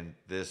come in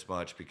this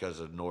much because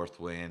of north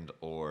wind,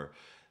 or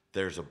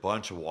there's a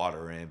bunch of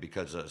water in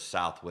because of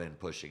south wind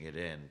pushing it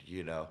in,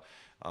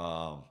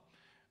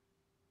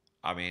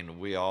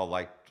 we all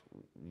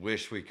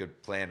wish we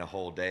could plan a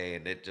whole day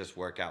and it just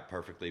work out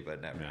perfectly, but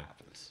it never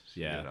happens.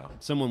 Yeah.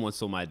 Someone once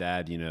told my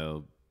dad,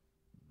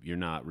 you're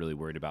not really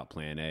worried about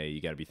plan A.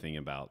 You got to be thinking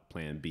about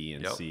plan B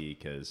and C,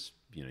 because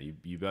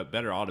you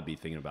better ought to be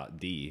thinking about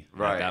D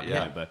at that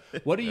point. But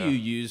what do you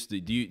use? Do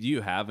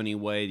you have any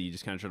way? Do you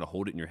just kind of try to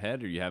hold it in your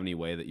head, or do you have any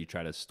way that you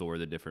try to store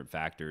the different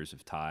factors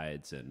of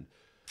tides and?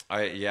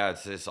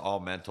 It's all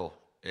mental.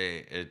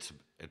 It's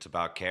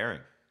about caring.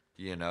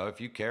 You know, if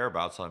you care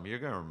about something, you're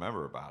going to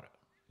remember about it,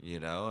 you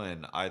know,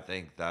 and I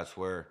think that's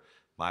where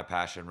my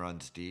passion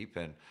runs deep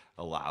and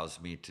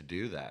allows me to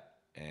do that.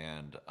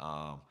 And,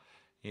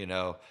 you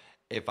know,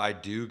 if I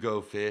do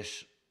go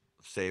fish,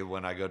 say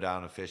when I go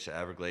down to fish at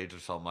Everglades or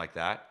something like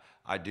that,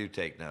 I do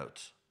take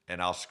notes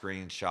and I'll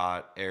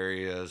screenshot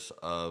areas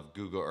of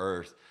Google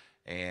Earth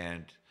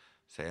and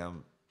say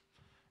I'm,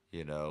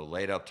 you know,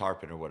 laid up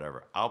tarpon or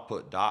whatever. I'll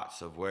put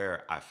dots of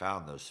where I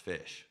found those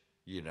fish,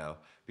 you know,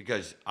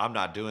 because I'm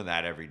not doing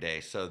that every day.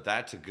 So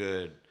that's a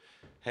good,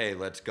 hey,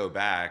 let's go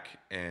back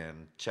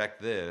and check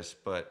this.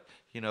 But,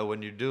 you know,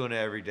 when you're doing it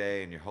every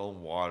day in your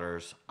home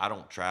waters, I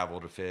don't travel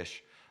to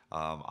fish.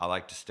 I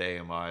like to stay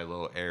in my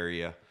little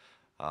area.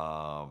 You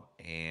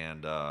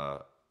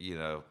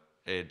know,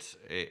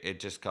 it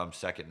just comes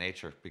second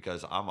nature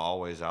because I'm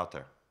always out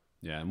there.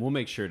 Yeah, and we'll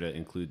make sure to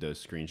include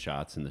those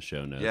screenshots in the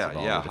show notes. Yeah, of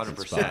all yeah, the different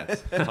 100%.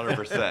 spots.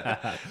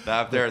 100%.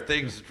 Now, if there are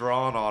things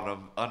drawn on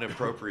them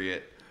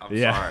inappropriate, I'm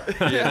Yeah. sorry.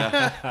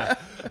 Yeah.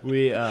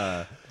 We,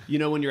 you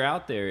know, when you're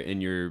out there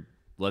and you're,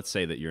 let's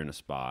say that you're in a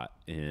spot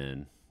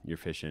and you're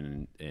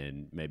fishing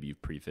and maybe you've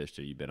pre-fished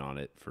it, you've been on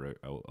it for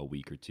a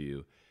week or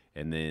two,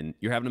 and then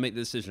you're having to make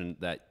the decision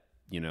that,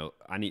 you know,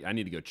 I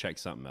need to go check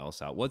something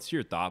else out. What's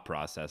your thought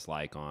process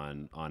like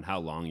on how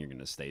long you're going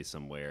to stay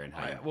somewhere and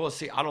how? Well,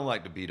 see, I don't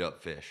like to beat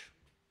up fish.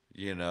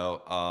 You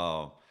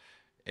know,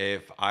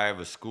 if I have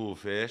a school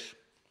fish,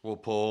 we'll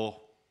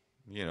pull,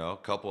 you know, a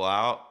couple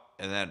out,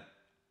 and then,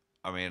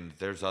 I mean,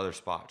 there's other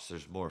spots.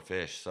 There's more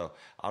fish, so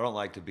I don't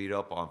like to beat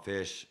up on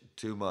fish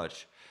too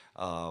much.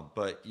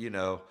 But you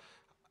know,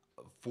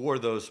 for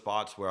those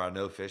spots where I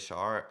know fish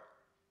are,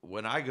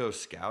 when I go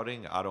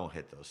scouting, I don't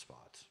hit those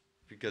spots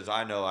because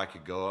I know I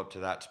could go up to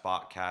that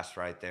spot, cast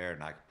right there,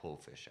 and I could pull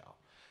fish out.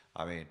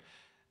 I mean,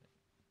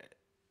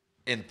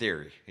 in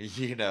theory,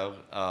 you know,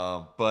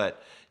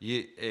 but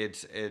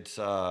it's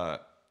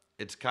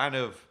kind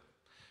of,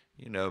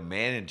 you know,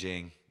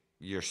 managing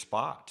your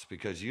spots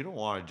because you don't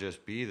want to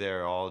just be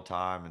there all the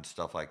time and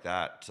stuff like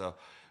that. So,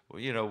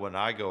 you know, when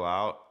I go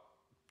out,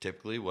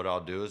 typically what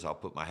I'll do is I'll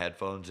put my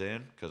headphones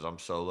in because I'm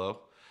solo,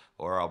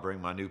 or I'll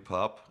bring my new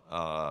pup,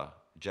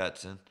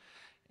 Jetson,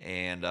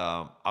 and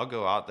I'll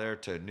go out there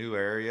to a new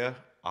area.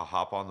 I'll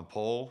hop on the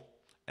pole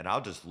and I'll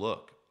just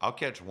look. I'll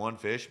catch one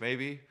fish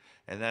maybe,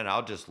 and then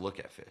I'll just look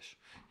at fish,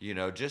 you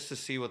know, just to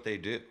see what they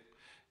do.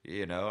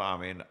 You know, I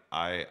mean,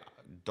 I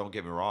don't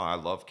get me wrong, I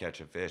love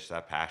catching fish.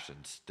 That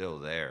passion's still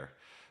there,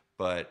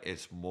 but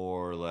it's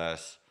more or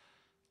less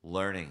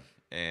learning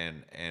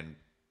and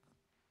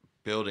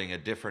building a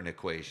different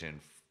equation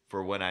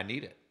for when I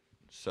need it.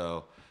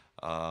 So,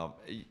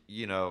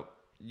 you know,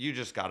 you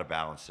just got to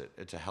balance it.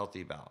 It's a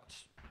healthy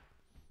balance.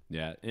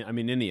 Yeah, I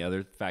mean, any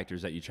other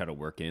factors that you try to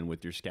work in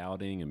with your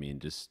scouting? I mean,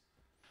 just.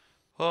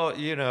 Well,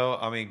 you know,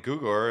 I mean,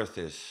 Google Earth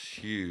is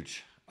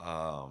huge.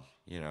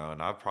 You know,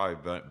 and I've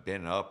probably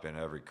been up in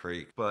every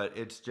creek, but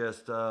it's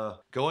just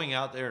going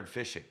out there and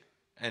fishing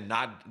and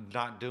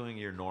not doing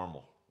your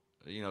normal,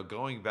 you know,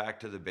 going back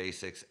to the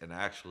basics and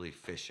actually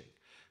fishing,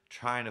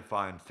 trying to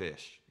find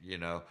fish. You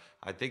know,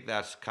 I think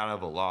that's kind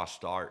of a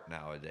lost art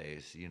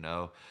nowadays. You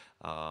know,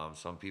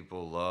 some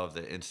people love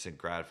the instant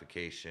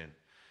gratification,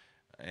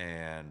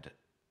 and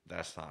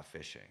that's not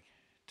fishing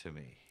to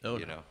me. Oh,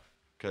 you no. know,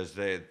 because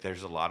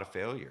there's a lot of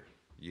failure,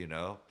 you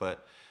know,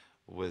 but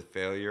with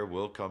failure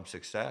will come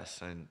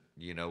success. And,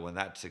 you know, when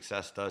that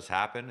success does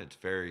happen, it's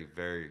very,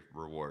 very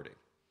rewarding.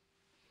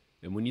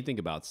 And when you think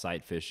about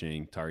sight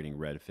fishing, targeting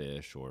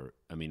redfish, or,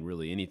 I mean,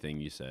 really anything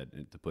you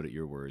said, to put it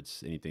your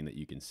words, anything that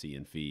you can see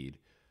and feed,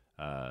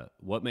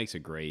 what makes a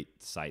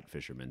great sight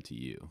fisherman to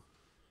you?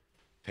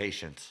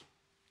 Patience,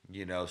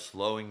 you know,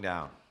 slowing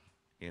down,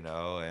 you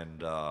know,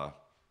 and I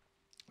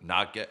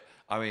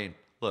mean,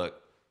 look,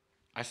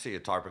 I see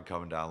a tarpon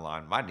coming down the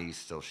line, my knees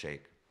still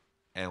shake.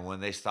 And when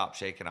they stop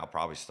shaking, I'll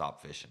probably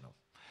stop fishing them.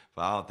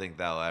 But I don't think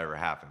that'll ever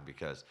happen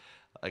because,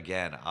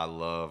 again, I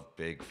love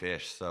big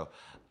fish. So,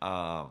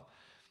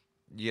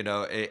 you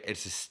know,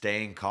 it's just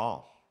staying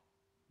calm.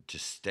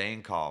 Just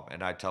staying calm.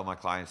 And I tell my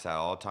clients that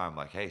all the time,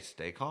 like, hey,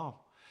 stay calm.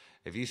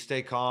 If you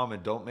stay calm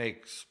and don't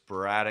make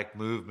sporadic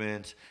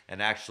movements and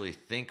actually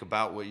think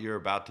about what you're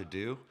about to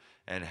do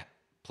and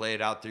play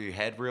it out through your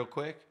head real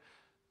quick,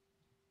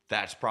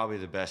 that's probably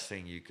the best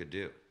thing you could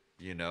do.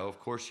 You know, of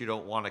course, you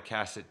don't want to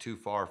cast it too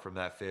far from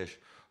that fish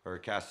or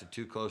cast it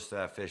too close to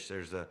that fish.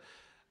 There's a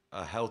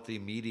healthy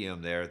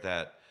medium there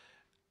that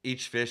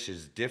each fish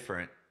is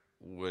different,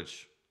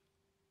 which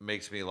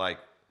makes me like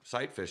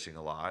sight fishing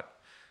a lot.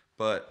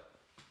 But,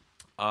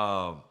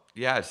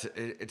 yeah,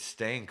 it's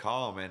staying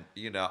calm. And,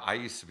 you know, I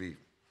used to be,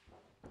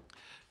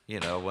 you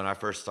know, when I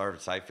first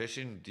started sight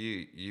fishing,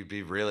 you'd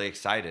be really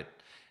excited.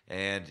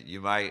 And you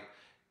might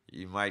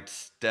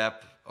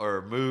step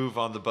or move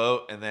on the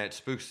boat and then it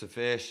spooks the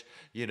fish.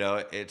 You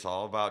know, it's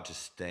all about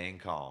just staying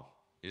calm.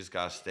 You just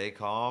got to stay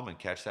calm and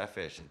catch that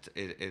fish.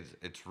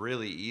 It's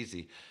really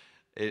easy.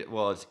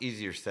 It's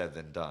easier said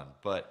than done.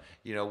 But,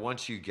 you know,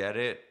 once you get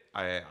it,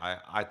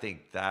 I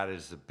think that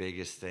is the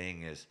biggest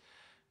thing is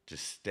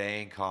just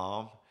staying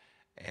calm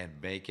and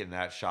making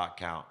that shot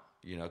count.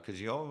 you know, because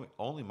you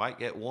only might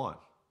get one,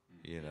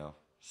 you know.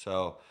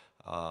 So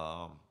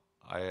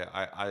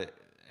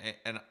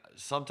and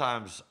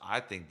sometimes I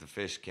think the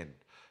fish can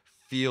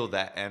feel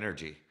that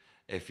energy.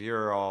 If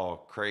you're all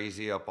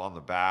crazy up on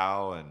the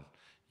bow and,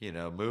 you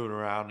know, moving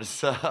around and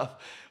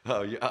stuff.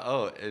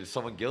 Is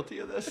someone guilty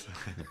of this?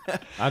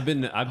 I've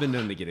been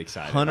known to get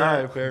excited. Hunter,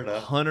 All right, fair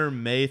enough. Hunter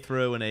may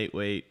throw an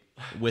 8-weight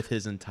with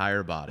his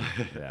entire body.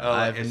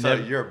 So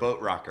you're a boat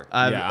rocker.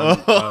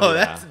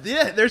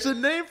 There's a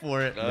name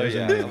for it. Oh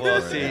yeah. Well,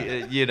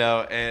 see, you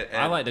know, and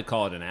I like to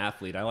call it an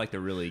athlete. I like to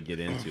really get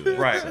into it.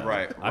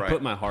 Right. I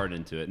put my heart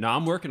into it. No,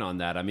 I'm working on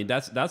that. I mean,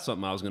 that's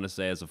something I was going to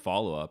say as a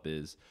follow up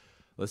is,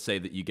 let's say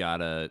that you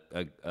got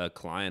a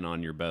client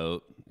on your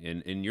boat,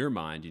 and in your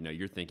mind, you know,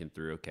 you're thinking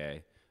through,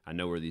 okay, I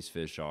know where these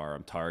fish are.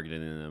 I'm targeting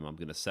them. I'm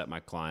going to set my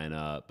client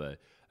up. But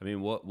I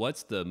mean,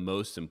 what's the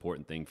most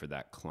important thing for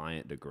that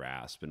client to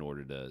grasp in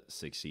order to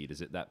succeed?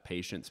 Is it that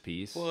patience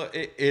piece? Well,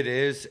 it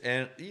is.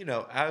 And, you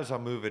know, as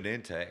I'm moving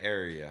into an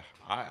area,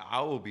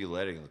 I will be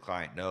letting the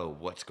client know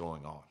what's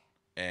going on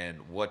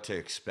and what to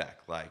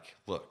expect. Like,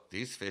 look,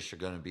 these fish are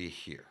going to be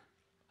here.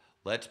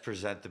 Let's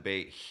present the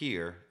bait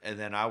here. And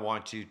then I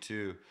want you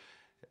to,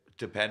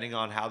 depending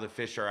on how the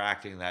fish are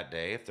acting that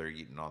day, if they're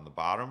eating on the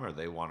bottom or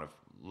they want a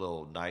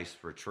little nice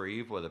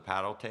retrieve with a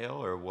paddle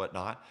tail or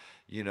whatnot,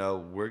 you know,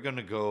 we're going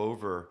to go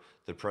over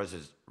the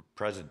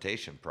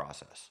presentation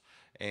process.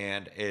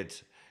 And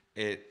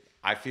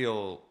I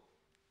feel,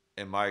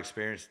 in my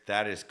experience,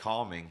 that is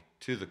calming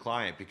to the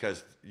client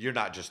because you're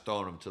not just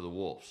throwing them to the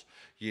wolves.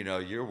 You know,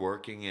 you're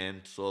working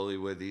in slowly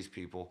with these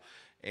people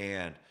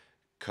and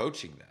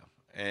coaching them.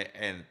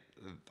 And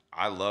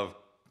I love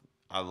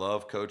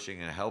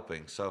coaching and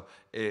helping. So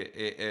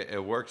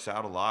it works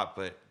out a lot,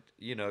 but,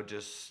 you know,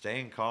 just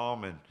staying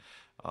calm and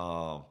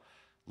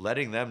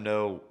letting them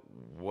know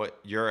what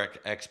your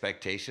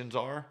expectations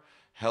are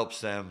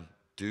helps them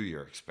do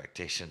your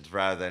expectations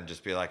rather than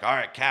just be like, all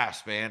right,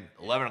 cast, man,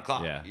 11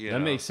 o'clock. Yeah, you that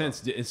know, makes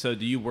sense. And so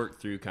do you work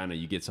through kind of,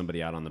 you get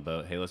somebody out on the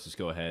boat, hey, let's just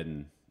go ahead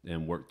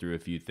and work through a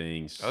few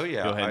things. Oh,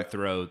 yeah. Go ahead and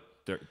throw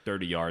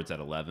 30 yards at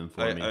 11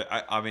 for me.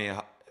 I mean,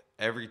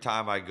 every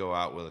time I go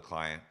out with a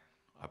client,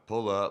 I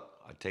pull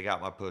up, I take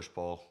out my push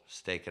pole,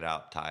 stake it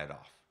out, tie it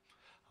off.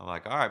 I'm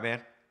like, all right,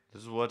 man,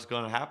 this is what's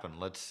going to happen.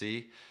 Let's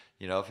see.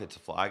 You know, if it's a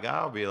fly guy,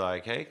 I'll be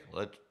like, hey,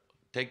 let's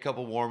take a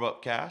couple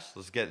warm-up casts.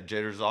 Let's get the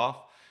jitters off.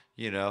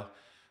 You know,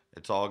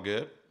 it's all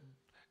good.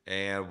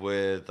 And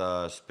with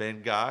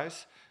spin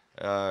guys,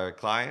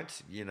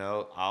 clients, you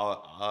know,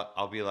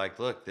 I'll be like,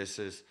 look, this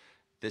is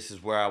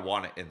where I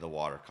want it in the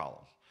water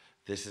column.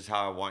 This is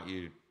how I want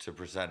you to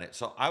present it.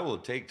 So I will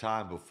take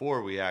time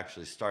before we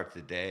actually start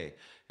the day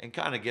and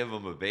kind of give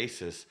them a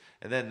basis.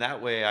 And then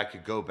that way I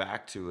could go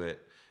back to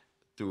it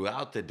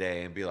throughout the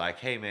day and be like,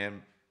 hey,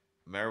 man,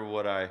 remember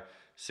what I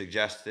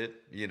suggested?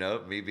 You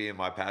know, me being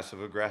my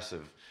passive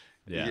aggressive.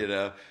 Yeah. You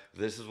know,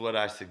 this is what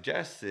I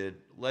suggested.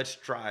 Let's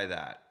try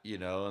that, you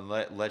know, and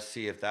let's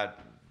see if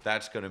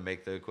that's going to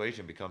make the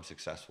equation become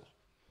successful.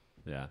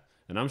 Yeah.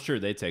 And I'm sure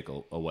they take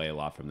away a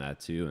lot from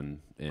that too, and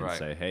Right.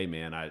 say, hey,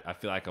 man, I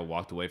feel like I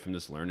walked away from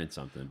this learning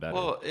something better.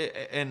 Well,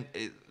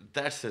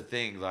 that's the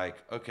thing.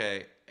 Like,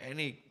 okay,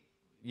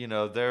 you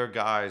know, there are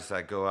guys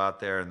that go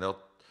out there and they'll,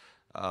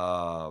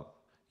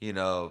 you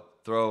know,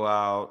 throw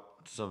out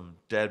some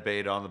dead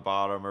bait on the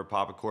bottom or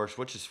pop a course,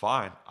 which is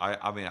fine.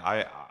 I mean,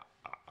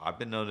 I've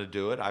been known to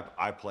do it.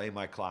 I play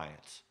my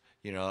clients,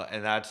 you know,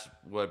 and that's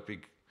what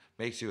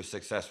makes you a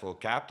successful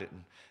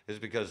captain, is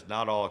because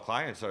not all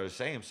clients are the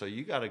same. So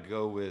you got to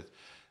go with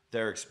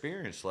their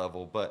experience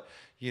level. But,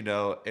 you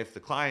know, if the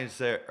client's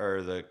there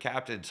or the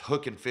captain's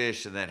hooking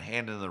fish and then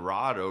handing the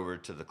rod over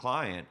to the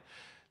client,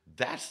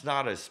 that's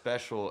not as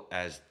special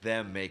as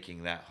them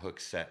making that hook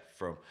set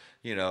from,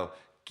 you know,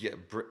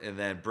 and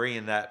then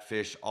bringing that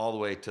fish all the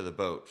way to the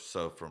boat.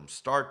 So from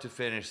start to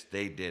finish,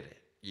 they did it,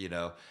 you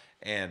know.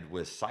 And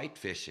with sight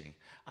fishing,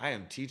 I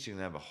am teaching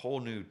them a whole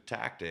new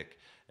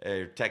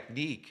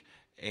technique,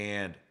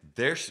 and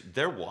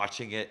they're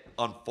watching it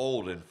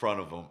unfold in front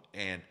of them.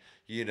 And,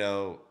 you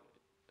know,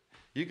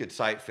 you could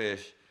sight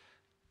fish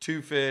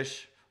 2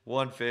 fish,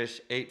 1 fish,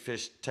 8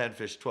 fish, 10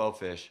 fish, 12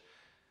 fish.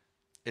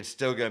 It's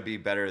still going to be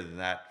better than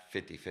that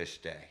 50 fish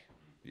day.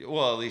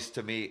 Well, at least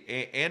to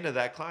me and to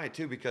that client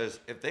too, because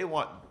if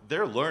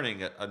they're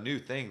learning a new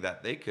thing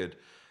that they could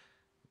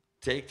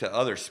take to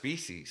other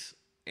species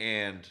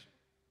and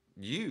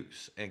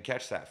use and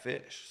catch that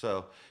fish.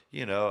 So,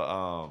 you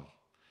know,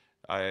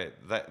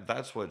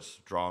 that's what's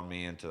drawn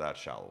me into that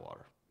shallow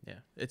water. Yeah,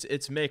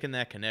 it's making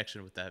that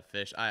connection with that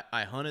fish.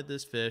 I hunted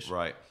this fish.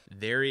 Right.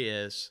 There he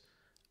is.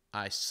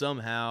 I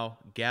somehow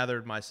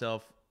gathered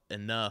myself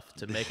enough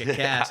to make a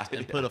cast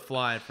and put a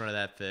fly in front of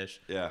that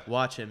fish. Yeah.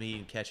 Watch him eat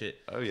and catch it.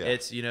 Oh, yeah.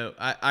 It's, you know,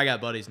 I got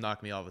buddies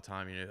knock me all the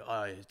time. You know,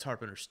 oh,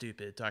 tarpon are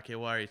stupid.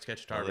 Why are you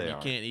catching tarpon? You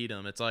can't eat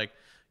them. It's like,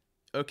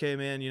 okay,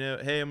 man, you know,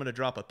 hey, I'm going to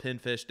drop a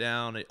pinfish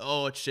down.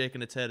 Oh, it's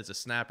shaking its head. It's a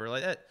snapper.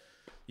 Like that,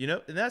 you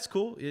know, and that's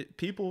cool.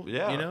 People, you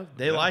know,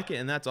 they like it,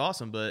 and that's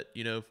awesome. But,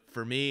 you know,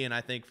 for me, and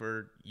I think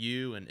for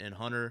you and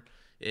Hunter,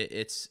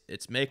 it's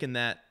making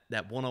that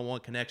that one-on-one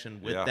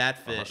connection with Yeah.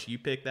 that fish. You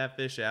pick that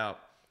fish out,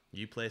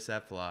 you place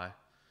that fly.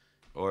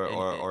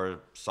 Or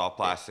soft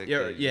plastic.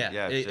 Whatever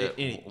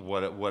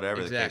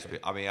the case Exactly.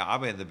 be. I mean,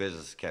 I'm in the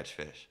business to catch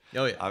fish.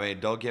 Oh, yeah. I mean,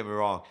 don't get me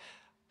wrong.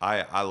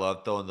 I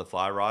love throwing the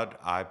fly rod.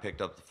 I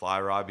picked up the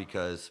fly rod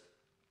because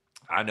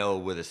I know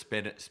with a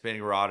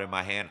spinning rod in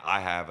my hand, I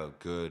have a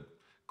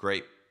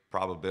great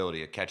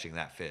probability of catching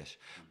that fish.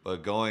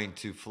 But going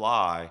to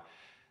fly,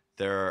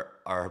 there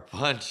are a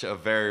bunch of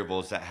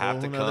variables that have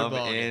to Whole nother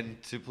come ballgame.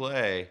 into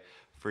play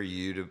for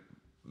you to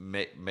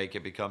make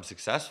it become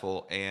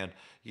successful. And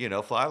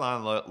fly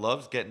line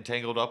loves getting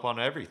tangled up on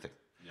everything.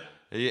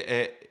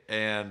 Yeah.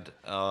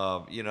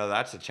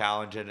 That's a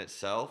challenge in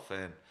itself.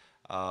 And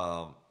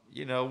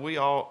we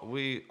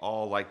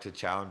all like to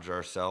challenge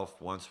ourselves.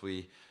 Once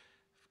we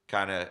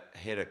kind of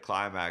hit a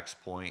climax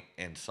point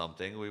in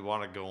something, we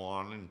want to go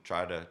on and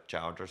try to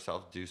challenge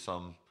ourselves, do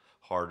some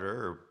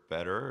harder or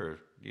better,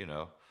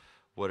 or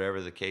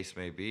whatever the case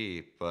may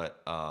be.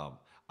 But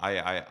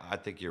I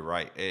think you're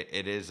right.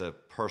 It is a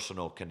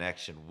personal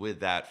connection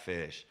with that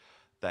fish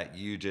that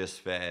you just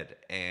fed,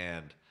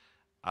 and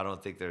I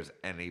don't think there's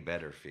any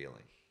better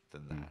feeling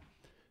than that.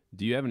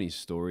 Do you have any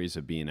stories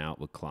of being out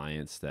with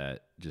clients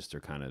that just are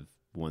kind of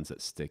ones that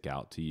stick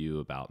out to you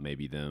about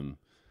maybe them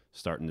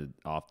starting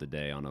off the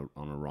day on a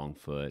wrong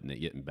foot and it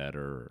getting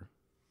better? Or?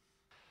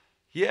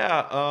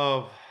 Yeah,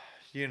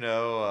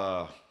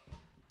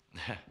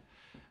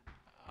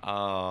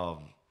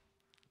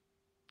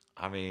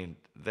 I mean,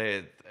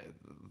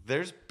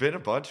 there's been a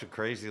bunch of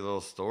crazy little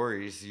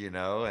stories, and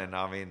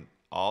I mean,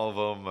 all of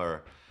them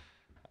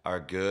are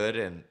good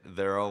in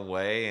their own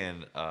way,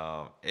 and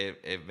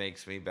it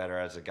makes me better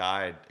as a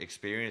guide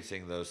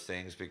experiencing those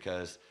things,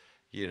 because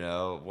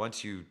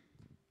once you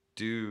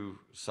do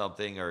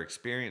something or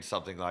experience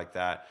something like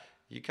that,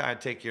 you kind of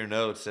take your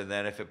notes, and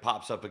then if it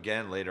pops up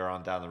again later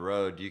on down the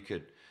road, you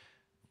could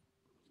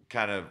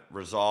kind of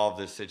resolve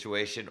this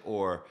situation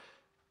or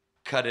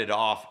cut it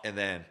off and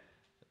then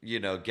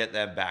get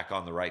them back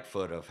on the right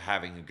foot of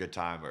having a good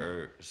time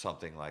or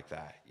something like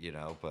that,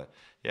 but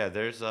yeah,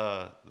 there's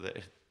some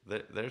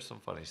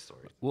funny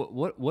stories.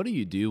 What do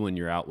you do when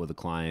you're out with a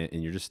client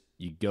and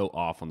you go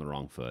off on the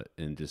wrong foot,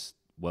 and just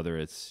whether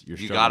it's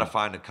you got to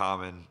find a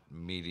common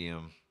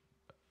medium,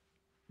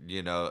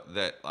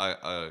 that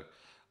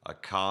a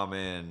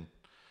common,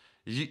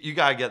 you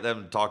got to get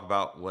them to talk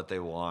about what they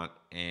want.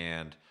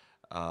 And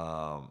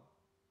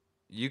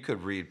you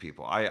could read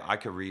people. I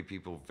could read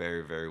people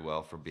very, very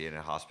well from being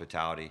in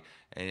hospitality,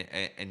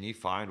 and you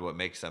find what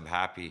makes them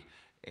happy.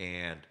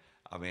 And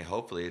I mean,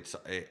 hopefully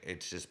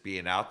it's just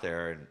being out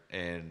there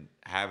and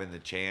having the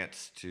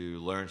chance to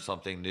learn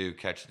something new,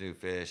 catch new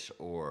fish,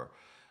 or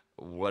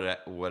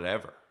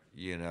whatever,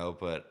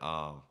 but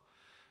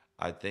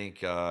I think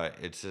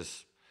it's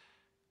just,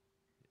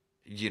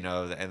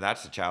 and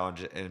that's the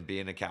challenge in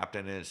being a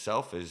captain in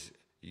itself, is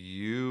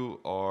you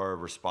are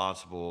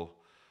responsible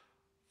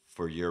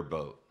for your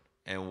boat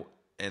and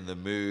the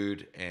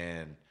mood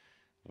and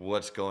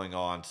what's going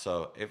on.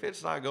 So if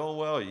it's not going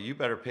well, you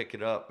better pick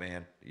it up,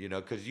 man,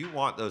 because you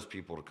want those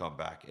people to come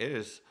back. It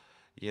is,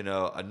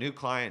 a new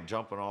client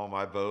jumping on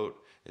my boat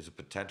is a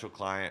potential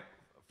client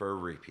for a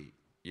repeat,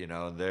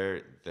 and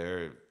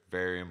they're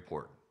very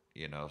important,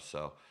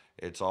 so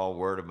it's all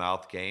word of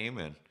mouth game,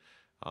 and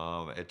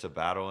it's a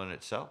battle in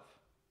itself.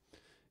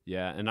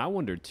 Yeah. And I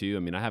wondered too, I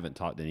mean, I haven't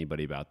talked to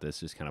anybody about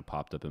this, just kind of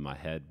popped up in my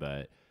head,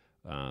 but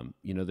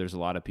there's a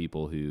lot of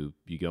people who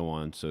you go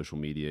on social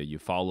media, you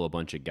follow a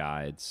bunch of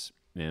guides,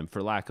 and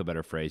for lack of a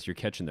better phrase, you're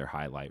catching their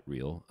highlight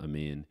reel. I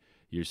mean,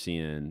 you're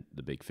seeing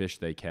the big fish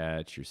they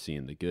catch, you're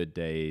seeing the good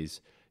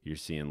days, you're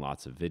seeing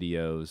lots of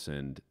videos,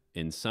 and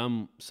in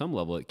some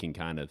level it can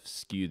kind of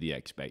skew the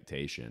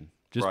expectation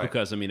just Right.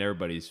 because, I mean,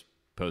 everybody's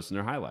posting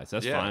their highlights.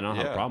 That's fine. I don't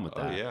have a problem with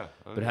that.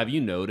 But have you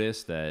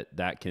noticed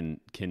that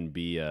can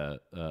be a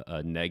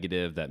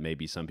negative, that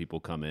maybe some people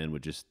come in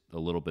with just a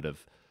little bit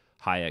of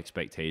high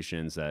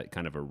expectations that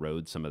kind of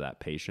erode some of that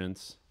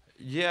patience?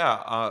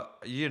 Yeah.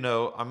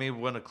 I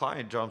mean, when a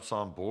client jumps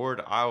on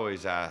board, I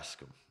always ask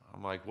them,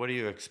 I'm like, what do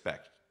you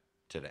expect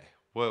today?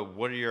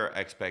 What are your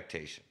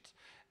expectations?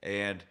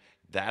 And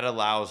that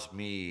allows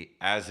me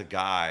as a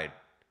guide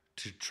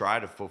to try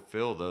to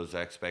fulfill those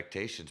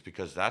expectations,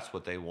 because that's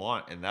what they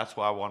want. And that's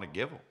what I want to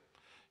give them,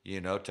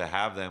 to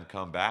have them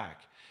come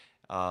back.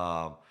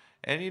 And,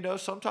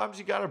 sometimes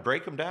you got to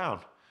break them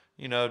down.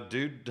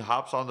 Dude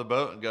hops on the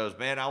boat and goes,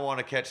 man, I want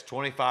to catch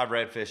 25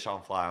 redfish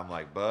on fly. I'm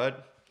like,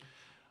 bud,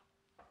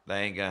 that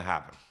ain't going to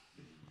happen.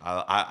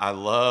 I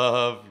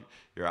love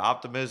your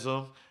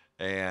optimism,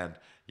 and,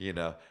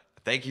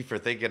 thank you for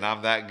thinking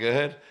I'm that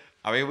good.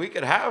 I mean, we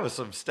could have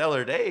some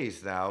stellar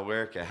days now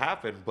where it can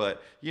happen,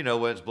 but,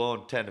 when it's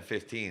blowing 10 to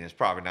 15, it's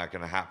probably not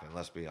going to happen.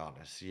 Let's be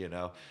honest,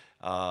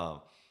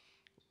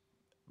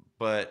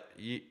 but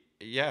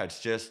yeah,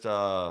 it's just,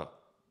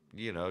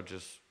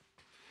 just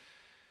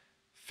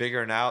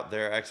figuring out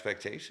their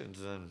expectations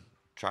and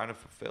trying to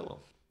fulfill them.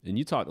 And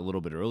you talked a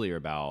little bit earlier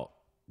about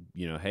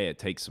hey, it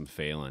takes some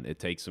failing. It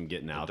takes some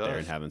getting out there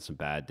and having some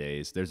bad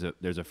days. There's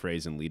a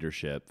phrase in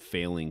leadership,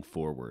 failing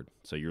forward.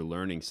 So you're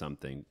learning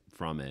something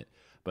from it.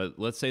 But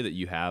let's say that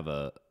you have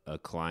a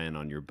client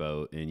on your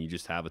boat and you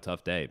just have a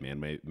tough day,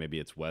 man. Maybe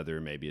it's weather,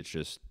 maybe it's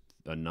just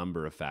a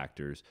number of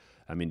factors.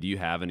 I mean, do you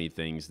have any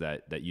things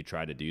that you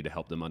try to do to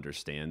help them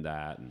understand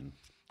that? And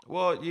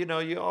Well,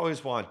 you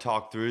always want to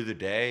talk through the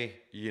day,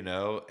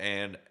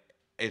 and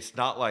it's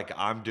not like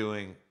I'm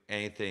doing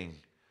anything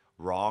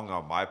wrong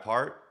on my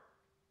part,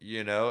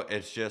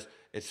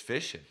 it's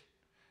fishing,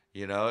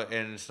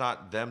 and it's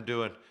not them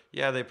doing,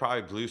 they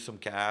probably blew some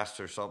casts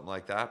or something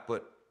like that,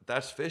 but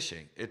that's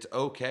fishing. It's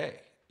okay.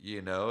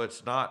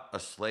 It's not a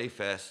sleigh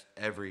fest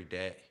every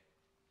day.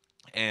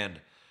 And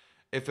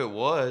if it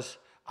was,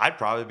 I'd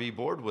probably be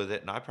bored with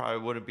it and I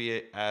probably wouldn't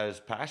be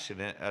as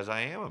passionate as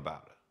I am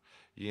about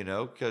it,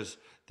 because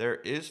there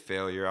is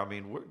failure. I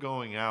mean, we're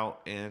going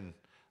out in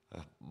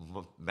a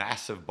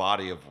massive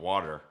body of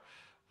water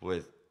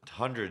with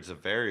hundreds of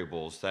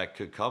variables that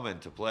could come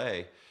into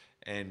play,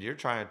 and you're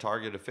trying to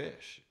target a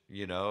fish.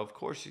 Of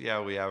course, we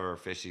have our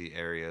fishy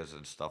areas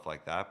and stuff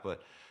like that,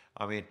 but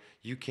I mean,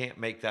 you can't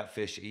make that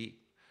fish eat.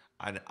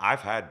 And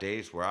I've had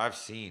days where I've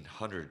seen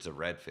hundreds of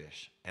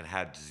redfish and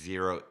had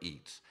 0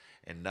 eats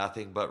and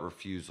nothing but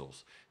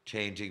refusals,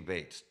 changing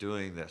baits,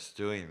 doing this,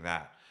 doing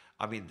that.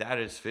 I mean, that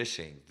is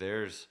fishing.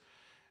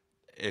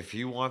 If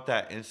you want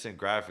that instant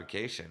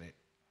gratification,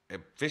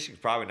 fishing's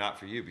probably not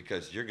for you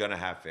because you're going to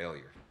have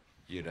failure,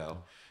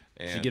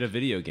 And, you get a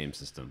video game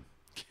system.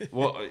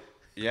 Well,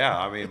 yeah,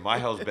 I mean, my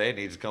Hell's Bay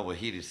needs to come with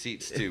heated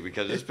seats too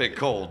because it's been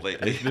cold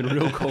lately. It's been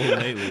real cold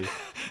lately.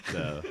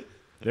 So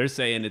they're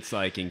saying it's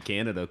like in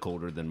Canada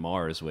colder than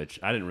Mars, which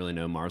I didn't really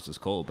know Mars was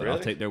cold, but Really?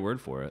 I'll take their word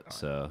for it.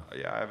 So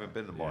Yeah, I haven't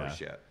been to Mars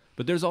yet.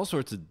 But there's all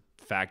sorts of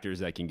factors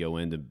that can go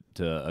into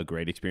a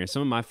great experience.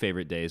 Some of my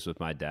favorite days with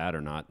my dad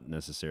are not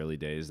necessarily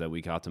days that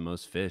we caught the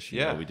most fish.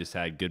 You know, we just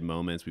had good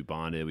moments. We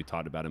bonded. We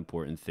talked about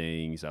important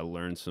things. I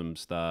learned some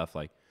stuff.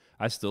 Like,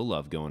 I still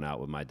love going out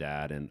with my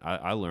dad, and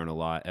I learn a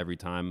lot every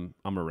time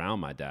I'm around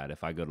my dad.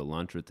 If I go to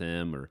lunch with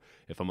him or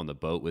if I'm on the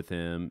boat with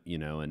him,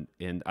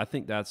 and I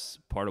think that's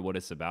part of what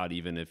it's about,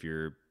 even if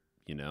you're,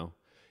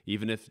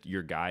 even if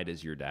your guide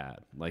is your dad.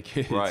 Like,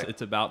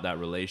 it's about that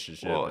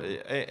relationship. Well,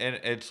 and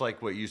it's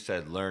like what you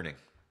said, learning.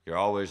 You're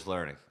always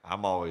learning.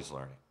 I'm always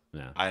learning.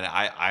 Yeah.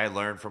 I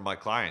learn from my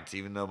clients,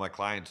 even though my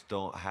clients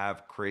don't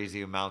have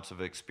crazy amounts of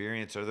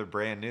experience or they're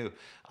brand new.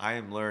 I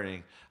am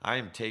learning. I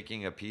am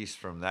taking a piece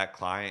from that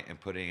client and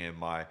putting it in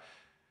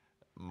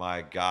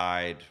my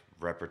guide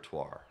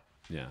repertoire.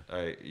 Yeah.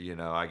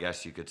 I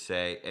guess you could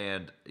say.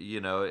 And,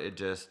 it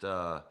just,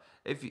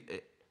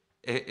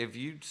 if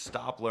you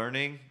stop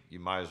learning, you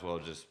might as well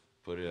just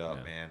put it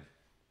up, man.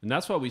 And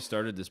that's why we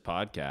started this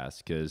podcast,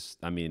 because,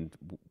 I mean,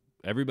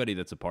 everybody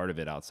that's a part of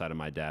it outside of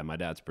my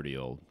dad's pretty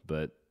old,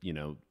 but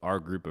our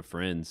group of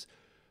friends,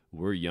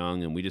 we're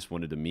young and we just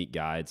wanted to meet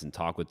guides and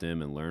talk with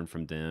them and learn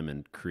from them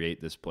and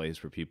create this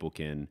place where people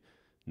can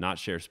not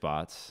share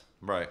spots,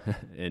 right,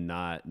 and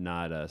not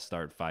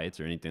start fights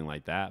or anything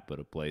like that, but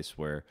a place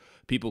where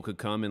people could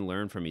come and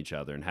learn from each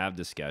other and have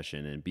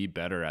discussion and be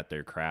better at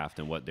their craft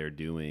and what they're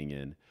doing.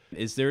 And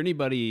is there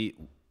anybody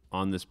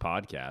on this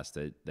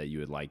podcast that you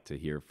would like to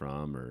hear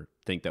from or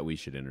think that we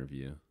should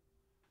interview?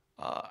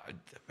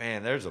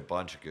 Man, there's a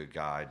bunch of good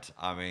guides.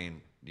 I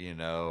mean,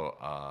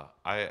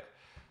 I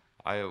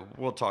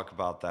will talk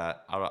about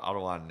that. I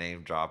don't want to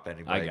name drop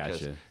anybody. I got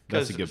you.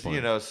 That's a good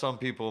point. Some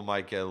people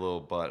might get a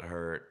little butt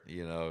hurt,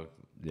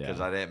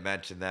 because I didn't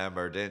mention them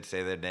or didn't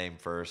say their name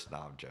first. No,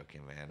 I'm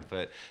joking, man.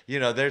 But,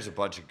 there's a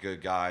bunch of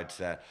good guides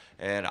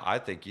and I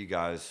think you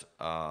guys,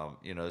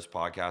 this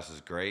podcast is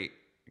great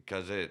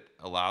because it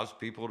allows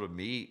people to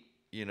meet,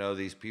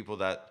 these people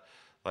that,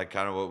 like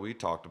kind of what we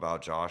talked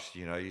about, Josh.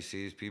 You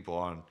see these people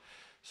on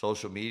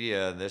social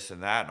media and this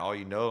and that, and all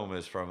you know them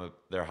is from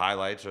their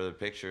highlights or the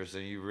pictures,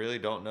 and you really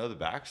don't know the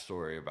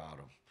backstory about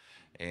them.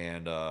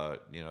 And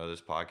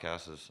this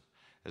podcast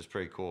is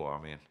pretty cool. I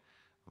mean,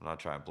 I'm not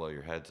trying to blow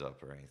your heads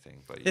up or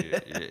anything, but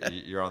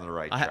you're on the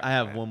right track. I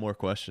have one more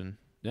question.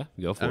 Yeah,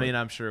 go for it. I mean,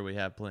 I'm sure we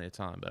have plenty of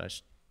time, but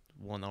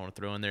one I want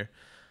to throw in there.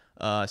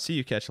 I see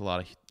you catch a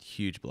lot of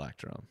huge black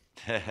drum.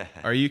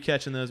 Are you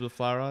catching those with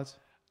fly rods?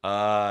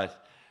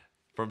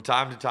 From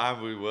time to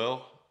time, we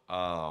will.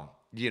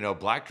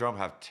 Black drum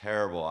have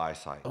terrible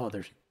eyesight. Oh,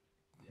 there's.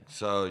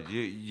 So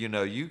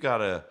you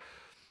gotta,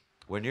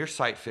 when you're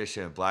sight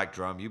fishing a black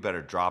drum, you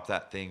better drop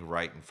that thing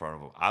right in front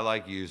of them. I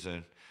like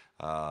using.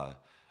 I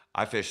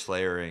fish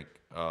Slayer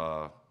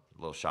Inc.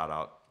 Little shout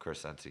out, Chris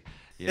Sensi.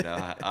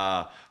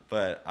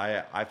 But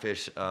I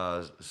fish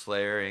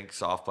Slayer Inc.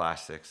 soft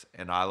plastics,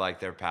 and I like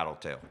their paddle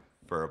tail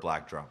for a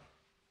black drum.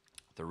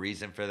 The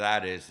reason for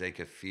that is they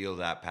could feel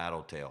that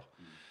paddle tail.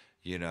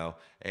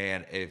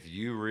 And if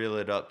you reel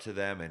it up to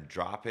them and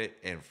drop it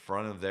in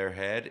front of their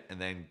head and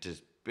then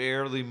just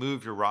barely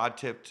move your rod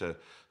tip to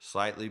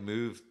slightly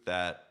move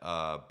that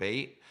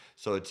bait,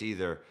 so it's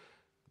either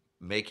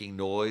making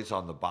noise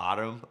on the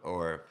bottom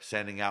or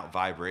sending out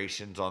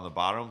vibrations on the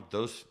bottom,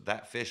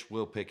 that fish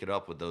will pick it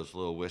up with those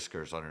little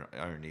whiskers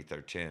underneath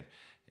their chin,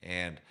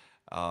 and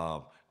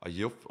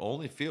you'll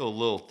only feel a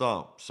little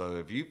thump. So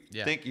if you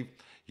think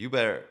you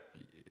better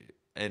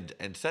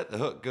and set the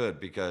hook good,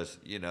 because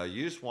you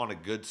just want a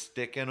good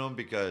stick in them,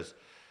 because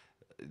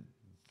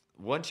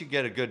once you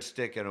get a good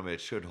stick in them, it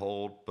should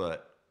hold.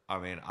 But I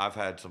mean, I've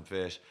had some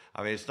fish.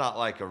 I mean, it's not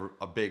like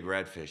a big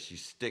redfish. You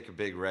stick a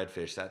big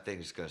redfish, that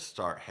thing's going to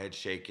start head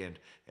shaking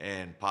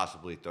and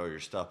possibly throw your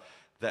stuff.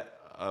 That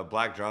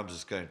black drums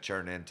is going to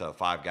turn into a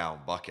 5-gallon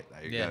bucket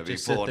that you're going to be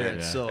pulling in.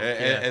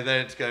 And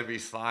then it's going to be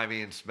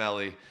slimy and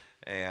smelly.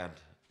 And,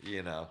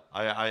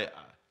 I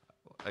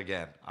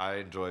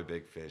enjoy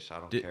big fish. I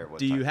don't care what.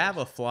 Do you have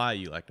a fly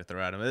you like to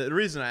throw at them? The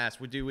reason I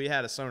asked, we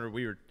had a summer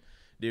we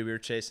were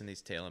chasing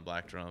these tail and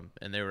black drum,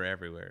 and they were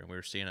everywhere, and we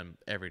were seeing them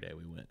every day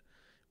we went.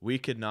 We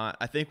could not.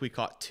 I think we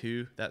caught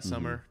 2 that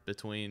summer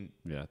between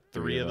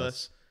 3 of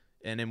us,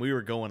 and then we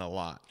were going a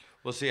lot.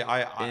 Well, see,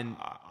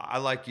 I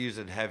like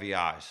using heavy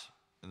eyes,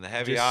 and the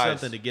heavy just eyes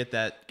something to get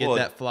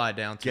that fly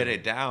down. To get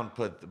it down,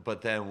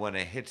 but then when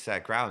it hits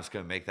that ground, it's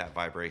going to make that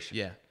vibration.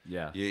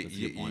 Yeah.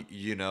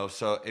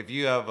 So if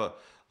you have a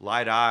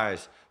light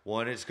eyes,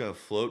 one, it's going to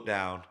float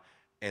down,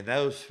 and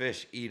those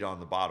fish eat on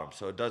the bottom,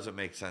 so it doesn't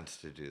make sense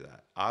to do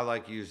that. I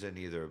like using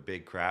either a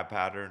big crab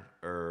pattern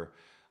or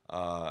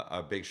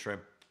a big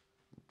shrimp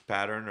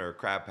pattern or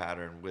crab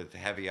pattern with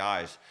heavy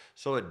eyes,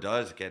 so it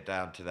does get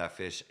down to that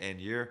fish. And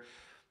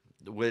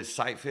with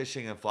sight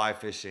fishing and fly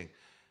fishing,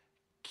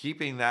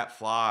 keeping that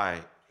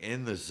fly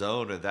in the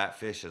zone of that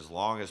fish as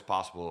long as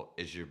possible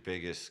is your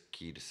biggest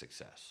key to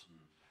success.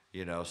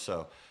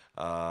 So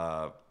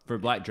for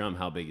black drum,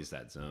 how big is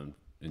that zone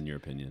in your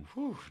opinion?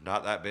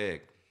 Not that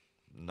big.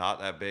 Not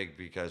that big,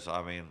 because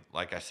I mean,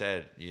 like I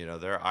said,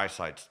 their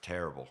eyesight's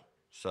terrible.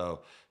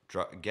 So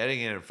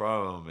getting it in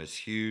front of them is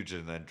huge,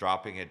 and then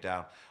dropping it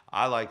down.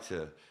 I like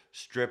to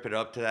strip it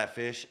up to that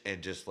fish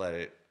and just let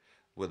it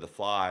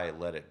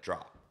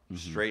drop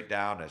straight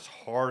down as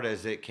hard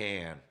as it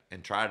can,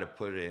 and try to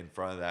put it in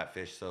front of that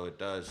fish so it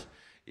does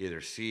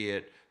either see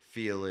it,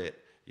 feel it,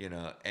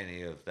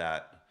 any of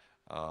that,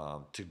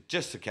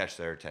 to catch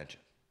their attention.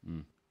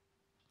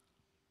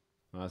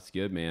 Well, that's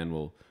good, man.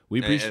 Well,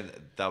 we appreciate. And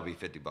that'll be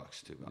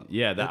 $50 too.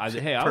 Yeah. I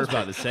was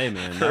about to say,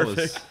 man, that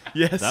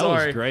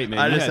was great, man.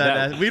 I just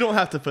had that. We don't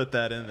have to put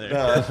that in there.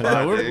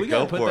 No, we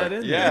gotta put that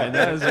in there. Man.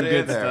 That is some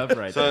good stuff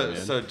right there, man.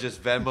 So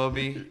just Venmo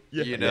me.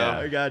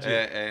 I got you.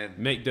 And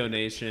make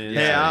donations.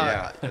 Hey,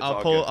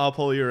 I'll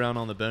pull you around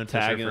on the bone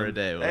tag for a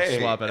day. We'll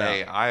swap it out.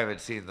 Hey, I haven't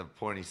seen the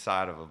pointy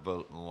side of a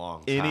boat in a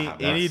long time.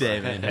 Any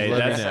day, man. Hey,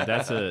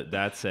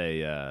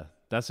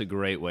 that's a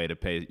great way to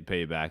pay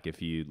you back.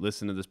 If you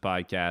listen to this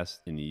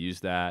podcast and you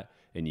use that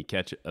and you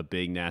catch a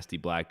big nasty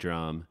black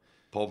drum,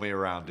 pull me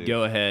around, dude.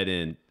 Go ahead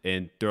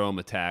and throw him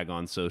a tag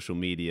on social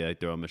media,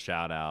 throw him a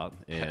shout out,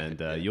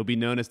 and you'll be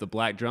known as the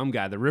black drum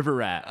guy, the river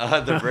rat.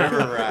 The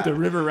river rat. The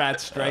river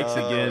rat strikes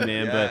again,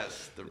 man.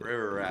 Yes, the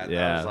river rat.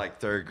 That was like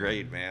 3rd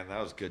grade, man.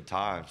 That was good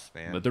times,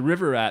 man. But the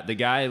river rat, the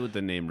guy with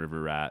the name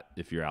River Rat,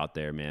 if you're out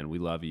there, man, we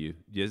love you.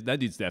 Yes, that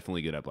dude's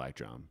definitely good at black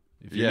drum.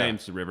 If your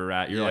name's the River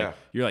Rat, you're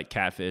like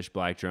catfish,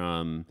 black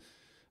drum,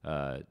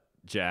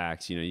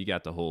 jacks. You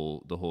got the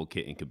whole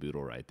kit and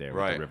caboodle right there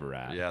with the River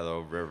Rat. Yeah, the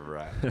River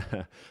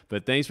Rat.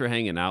 But thanks for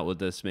hanging out with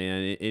us,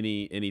 man.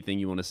 Anything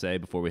you want to say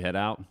before we head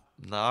out?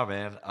 Nah,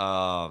 man.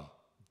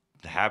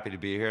 Happy to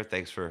be here.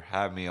 Thanks for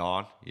having me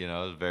on. It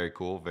was very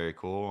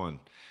cool, and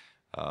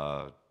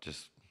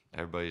just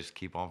everybody just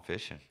keep on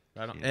fishing.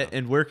 Right on.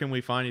 And where can we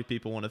find you?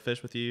 People want to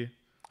fish with you?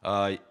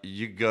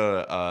 You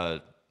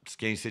go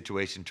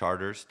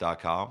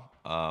skinny-situationcharters.com.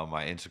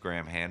 My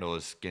Instagram handle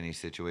is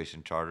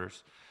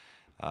skinny-situationcharters.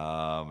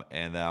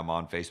 And then I'm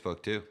on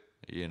Facebook too,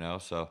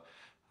 so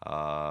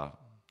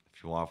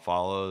if you want to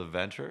follow the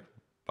venture,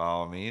 by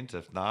all means.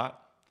 If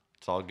not,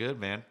 it's all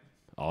good, man.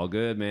 All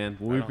good, man.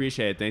 Well, we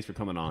appreciate it. Thanks for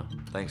coming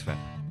on. Thanks, man.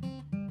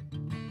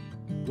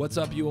 What's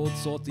up, you old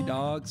salty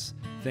dogs?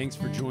 Thanks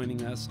for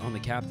joining us on the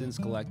Captain's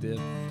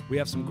Collective. We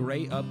have some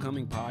great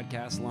upcoming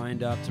podcasts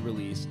lined up to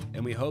release,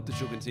 and we hope that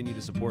you'll continue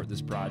to support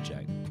this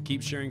project.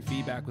 Keep sharing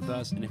feedback with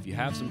us, and if you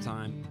have some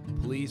time,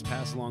 please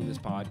pass along this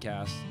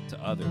podcast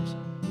to others.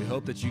 We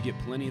hope that you get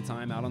plenty of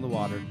time out on the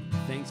water.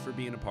 Thanks for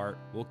being a part.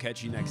 We'll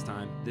catch you next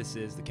time. This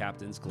is the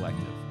Captain's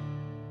Collective.